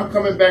 I said, I'm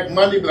coming back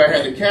Monday, but I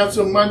had to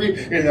cancel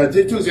Monday. And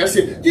Tuesday, I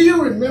said, do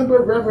you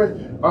remember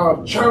Reverend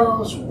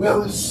Charles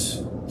Willis?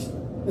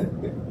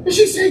 And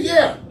she said,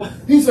 yeah,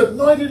 he's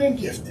anointed and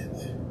gifted.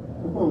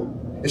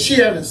 And she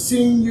hadn't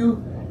seen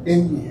you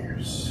in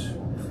years.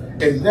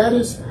 And that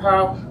is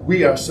how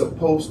we are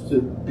supposed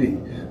to be.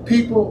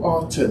 People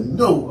ought to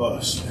know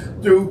us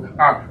through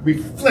our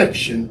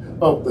reflection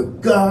of the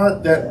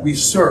God that we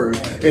serve,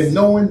 and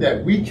knowing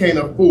that we can't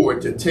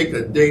afford to take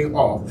a day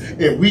off.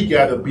 And we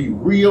got to be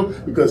real,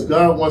 because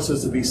God wants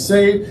us to be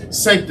saved,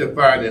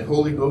 sanctified, and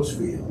Holy Ghost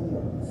filled.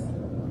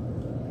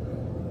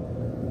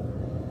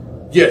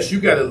 Yes, you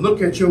got to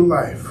look at your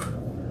life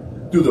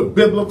through the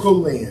biblical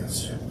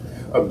lens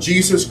of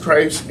Jesus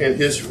Christ and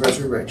his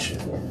resurrection,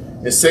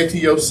 and say to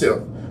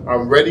yourself,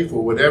 I'm ready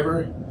for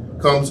whatever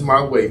comes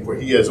my way, for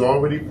he has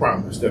already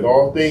promised that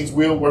all things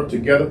will work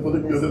together for the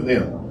good of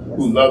them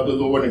who love the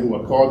Lord and who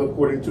are called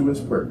according to his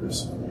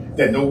purpose,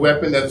 that no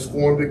weapon that is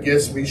formed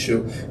against me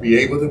shall be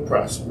able to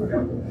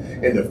prosper.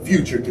 And the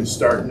future can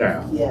start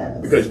now.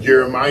 Yes. Because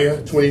Jeremiah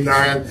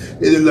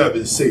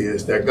 29:11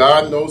 says that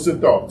God knows the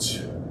thoughts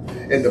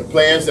and the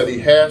plans that he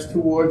has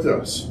towards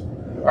us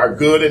are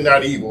good and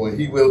not evil, and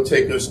he will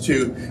take us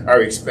to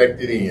our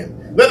expected end.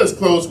 Let us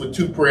close with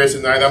two prayers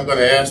tonight. I'm going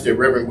to ask that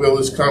Reverend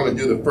Willis come and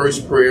do the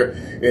first prayer,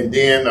 and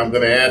then I'm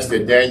going to ask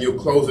that Daniel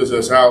closes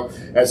us out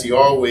as he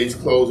always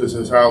closes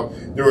us out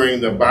during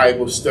the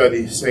Bible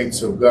study,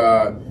 saints of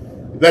God.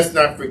 Let's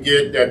not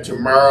forget that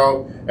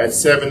tomorrow at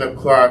 7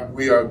 o'clock,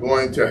 we are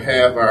going to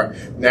have our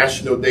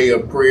National Day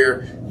of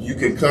Prayer. You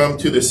can come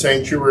to the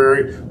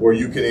sanctuary, or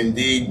you can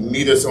indeed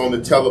meet us on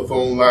the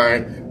telephone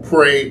line,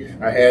 pray.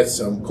 I had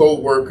some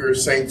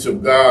co-workers, saints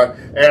of God,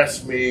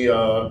 ask me,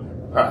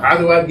 how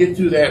do I get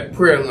to that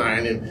prayer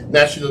line in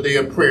National Day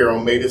of Prayer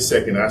on May the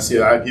 2nd? I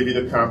said, I'll give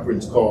you the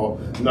conference call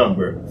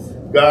number.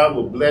 God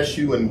will bless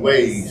you in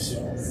ways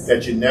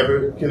that you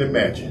never can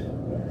imagine.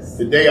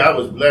 Today I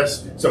was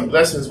blessed. Some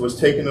blessings was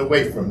taken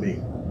away from me,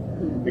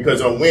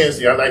 because on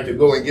Wednesday I like to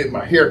go and get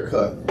my hair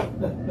cut,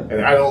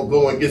 and I don't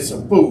go and get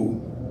some food.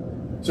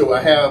 So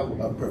I have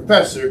a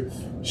professor.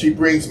 She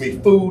brings me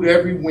food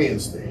every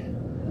Wednesday.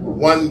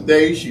 One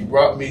day she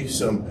brought me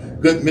some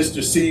good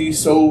Mr. C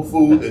soul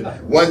food,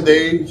 and one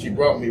day she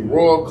brought me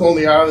Royal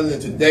Coney Island,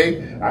 and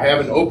today I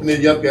haven't opened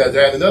it up, guys.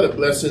 I had another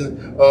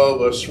blessing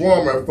of a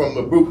shawarma from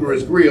the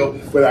Bucharest Grill,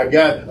 but I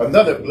got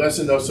another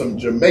blessing of some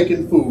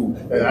Jamaican food,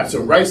 and I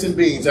some rice and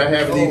beans I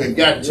haven't even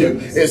got to,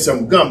 and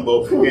some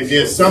gumbo, and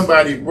then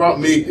somebody brought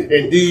me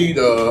indeed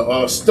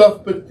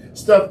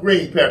stuffed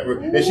green pepper,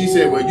 and she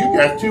said, well, you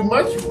got too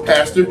much,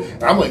 Pastor.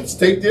 I'm going to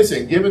take this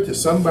and give it to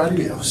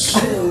somebody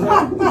else.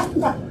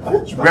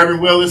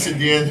 Reverend Willis, and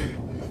then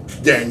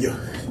Daniel.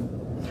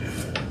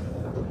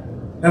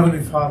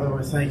 Heavenly Father,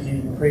 we're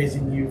thanking and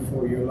praising you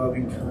for your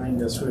loving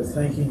kindness. We're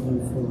thanking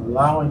you for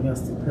allowing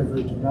us the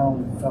privilege of not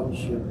only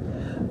fellowship,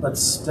 but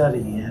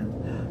study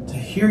and to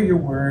hear your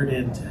word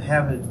and to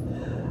have it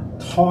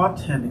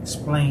taught and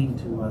explained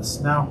to us.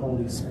 Now,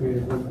 Holy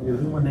Spirit, we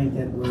illuminate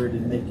that word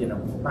and make it a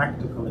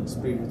practical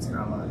experience in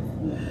our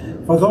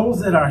life. For those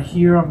that are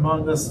here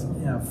among us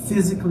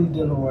physically,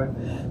 dear Lord,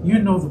 you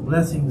know the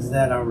blessings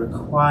that are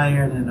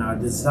required and are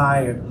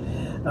desired,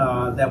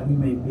 that we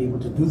may be able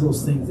to do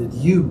those things that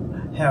you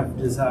have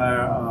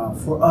desire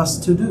for us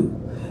to do.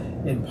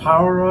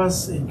 Empower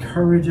us,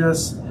 encourage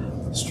us,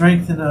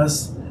 strengthen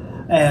us,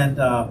 and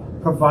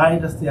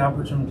provide us the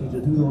opportunity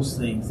to do those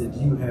things that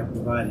you have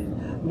provided.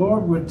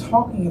 Lord, we're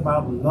talking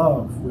about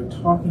love. We're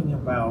talking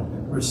about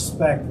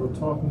respect. We're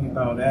talking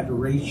about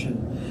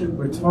adoration.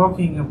 We're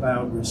talking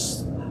about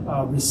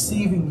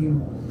receiving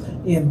you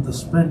in the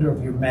splendor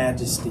of your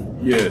majesty.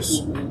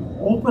 Yes.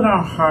 Open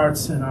our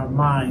hearts and our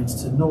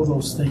minds to know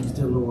those things,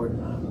 dear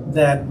Lord,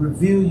 that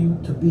reveal you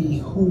to be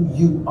who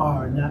you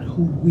are, not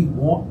who we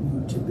want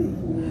you to be.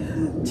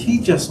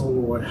 Teach us, O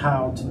Lord,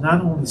 how to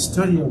not only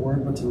study your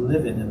word, but to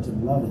live it and to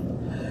love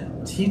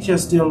it. Teach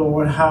us, dear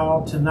Lord,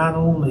 how to not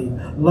only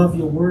love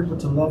your word,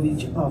 but to love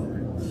each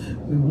other.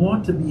 We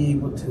want to be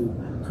able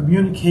to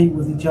communicate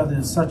with each other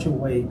in such a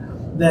way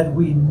that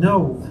we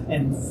know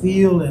and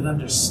feel and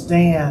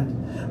understand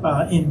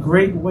in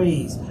great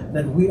ways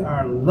that we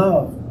are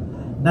loved,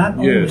 not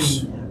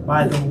only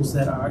by those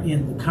that are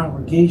in the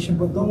congregation,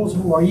 but those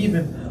who are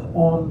even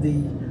on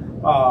the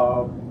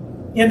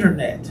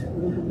internet,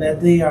 that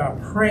they are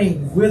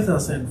praying with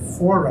us and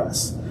for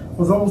us.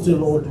 For those, dear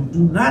Lord, who do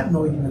not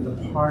know you in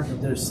the pardon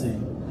of their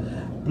sin,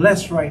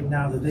 bless right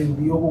now that they will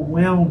be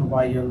overwhelmed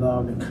by your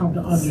love and come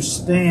to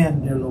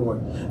understand, dear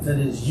Lord, that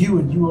it is you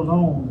and you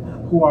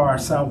alone who are our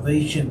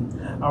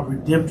salvation, our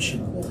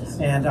redemption,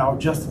 and our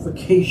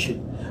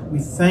justification. We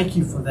thank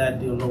you for that,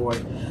 dear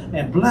Lord.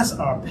 And bless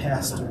our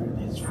pastor and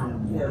his family.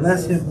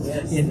 Bless him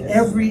in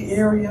every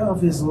area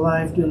of his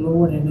life, dear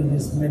Lord, and in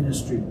his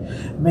ministry.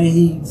 May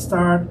he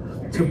start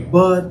to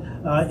bud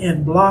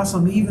and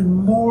blossom even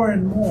more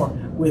and more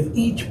with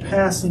each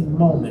passing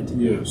moment.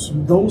 Yes.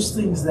 Those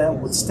things that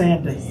would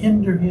stand to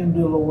hinder him,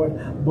 dear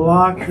Lord,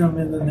 block them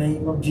in the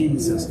name of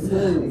Jesus.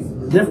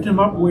 Lift him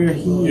up where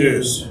he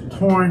is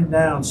torn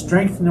down.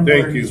 Strengthen him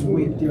where he's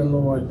weak, dear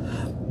Lord.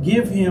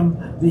 Give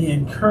him the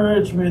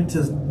encouragement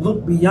to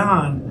look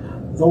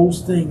beyond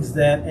those things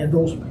and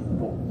those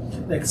people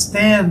that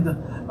stand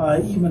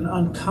even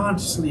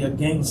unconsciously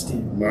against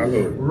him. My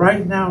Lord.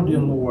 Right now, dear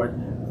Lord,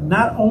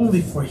 not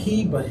only for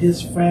he, but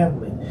his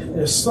family.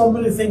 There's so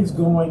many things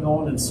going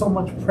on and so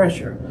much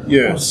pressure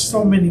on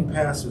so many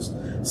pastors.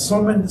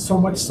 So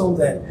much so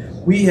that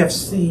we have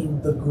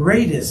seen the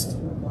greatest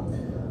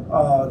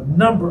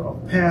number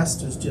of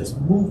pastors just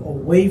move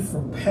away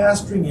from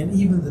pastoring and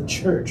even the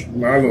church.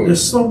 My Lord.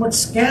 There's so much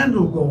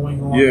scandal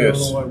going on, dear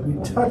Lord.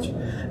 We touch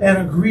and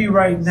agree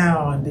right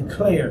now and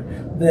declare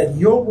that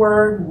your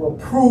word will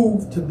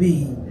prove to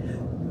be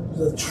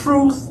the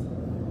truth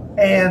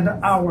and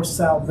our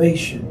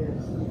salvation.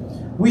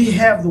 We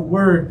have the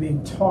word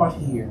being taught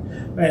here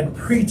and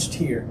preached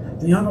here,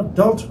 the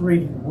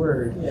unadulterated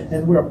word,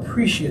 and we're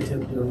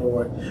appreciative, dear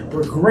Lord.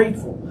 We're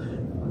grateful.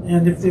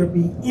 And if there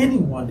be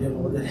anyone, dear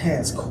Lord, that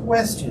has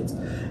questions,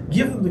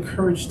 give them the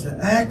courage to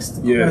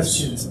ask the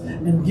questions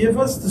and give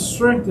us the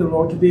strength, dear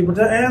Lord, to be able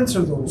to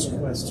answer those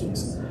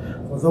questions.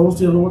 For those,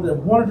 dear Lord, that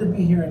wanted to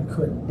be here and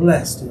couldn't,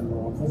 bless, dear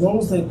Lord. For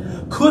those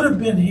that could have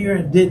been here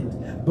and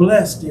didn't,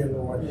 bless, dear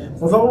Lord.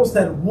 For those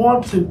that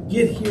want to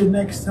get here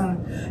next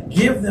time,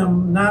 give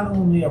them not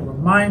only a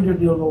reminder,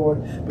 dear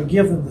Lord, but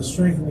give them the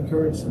strength and the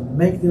courage to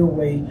make their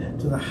way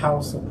to the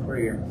house of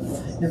prayer.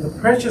 In the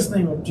precious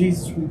name of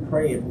Jesus, we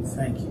pray and we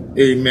thank you.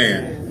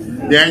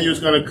 Amen. Daniel's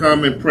going to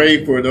come and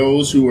pray for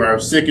those who are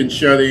sick and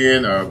shut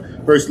in.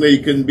 First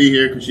Lady couldn't be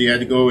here because she had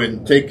to go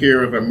and take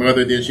care of her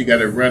mother. Then she got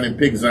to run and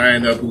pick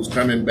Zion up, who's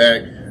coming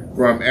back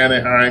from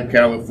Anaheim,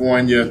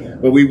 California.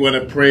 But we want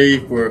to pray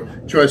for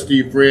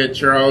Trustee Fred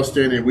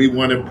Charleston, and we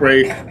want to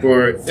pray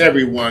for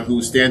everyone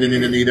who's standing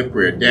in the need of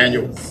prayer.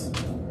 Daniel.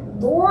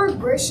 Lord,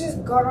 gracious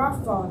God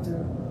our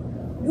Father,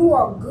 you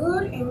are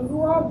good and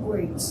you are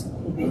great,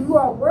 and you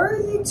are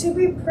worthy to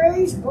be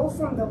praised both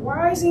from the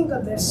rising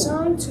of the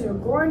sun to the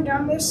going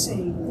down the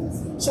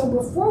same. So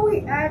before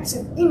we ask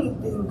of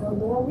anything, oh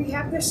Lord, we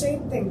have to say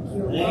thank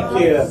you, God.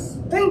 Thank you.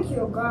 Thank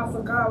you, God,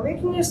 for God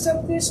waking us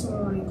up this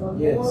morning, oh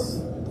Lord.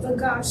 For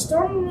God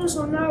starting us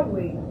on our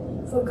way.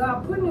 For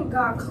God putting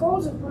God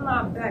clothes upon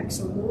our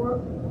backs, oh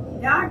Lord.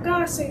 And I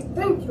gotta say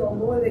thank you, oh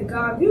Lord, that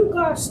God, you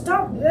God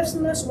stop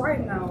blessing us right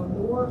now, oh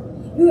Lord.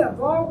 You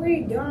have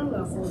already done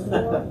enough, oh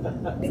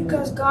Lord.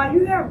 Because God,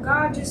 you have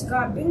God just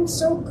God been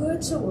so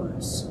good to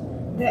us.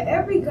 That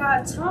every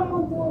God time,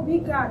 oh Lord, we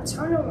God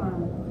turn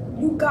around.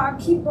 You God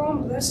keep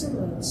on blessing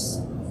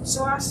us.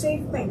 So I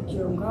say thank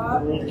you, oh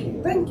God.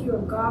 Thank you,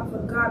 oh God, for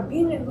God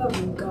being a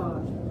loving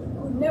God.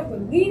 Never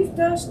leave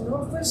us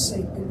nor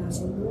forsaken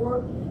us, O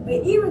Lord.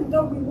 But even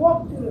though we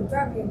walk through the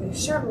valley of the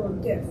shadow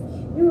of death,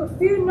 we will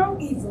fear no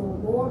evil,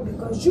 O Lord,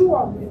 because you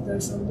are with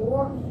us, O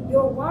Lord.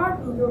 Your rod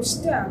and your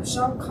staff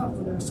shall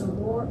comfort us, O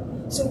Lord.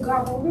 So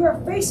God, when we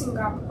are facing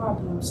our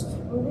problems,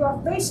 when we are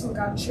facing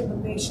our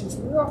tribulations,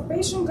 when we are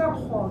facing our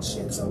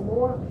hardships, O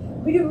Lord,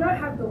 we do not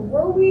have to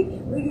worry,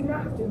 we do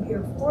not have to be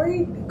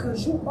afraid,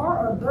 because you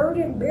are a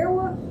burden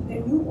bearer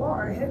and you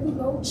are a heavy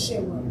load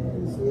sharer.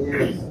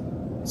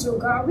 So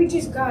God, we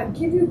just, God,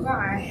 give you, God,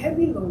 our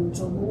heavy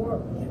loads, oh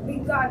Lord. We,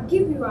 God,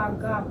 give you our,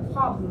 God,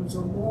 problems,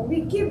 oh Lord.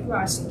 We give you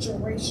our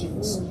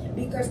situations.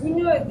 Because we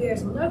know that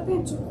there's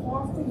nothing too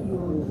hard for you,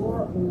 oh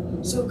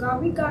Lord. So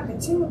God, we, God,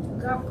 continue to,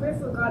 God, pray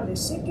for, God, the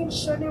sick and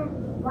shut in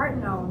right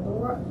now, oh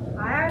Lord.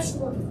 I ask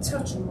you, Lord, to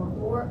touch them, oh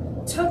Lord.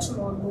 Touch them,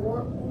 oh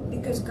Lord.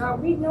 Because,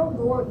 God, we know,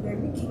 Lord, that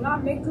we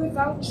cannot make it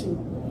without you.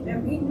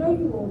 And we know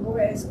you, oh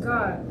Lord, as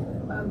God.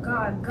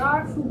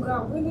 God who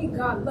God really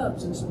God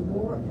loves us, oh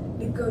Lord,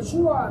 because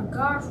you are a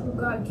God who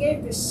God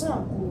gave his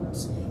son for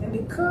us, and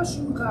because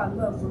you God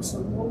love us, oh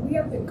Lord, we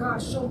have to God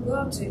show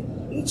love to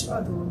each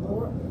other, oh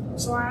Lord.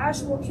 So I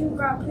ask you, you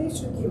God,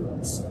 please forgive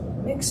us.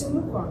 Make us a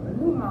new heart, a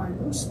new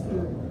mind, a new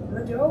spirit.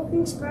 Let the old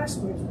things pass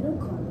away, the new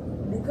come.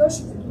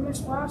 Because you forgive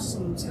us for our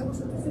sins, help us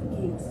to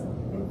forgive.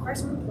 In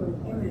Christ's name we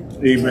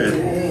pray. Amen.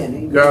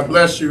 Amen. God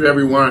bless you,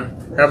 everyone.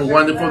 Have a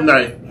wonderful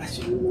night.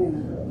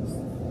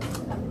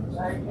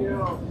 Thank you.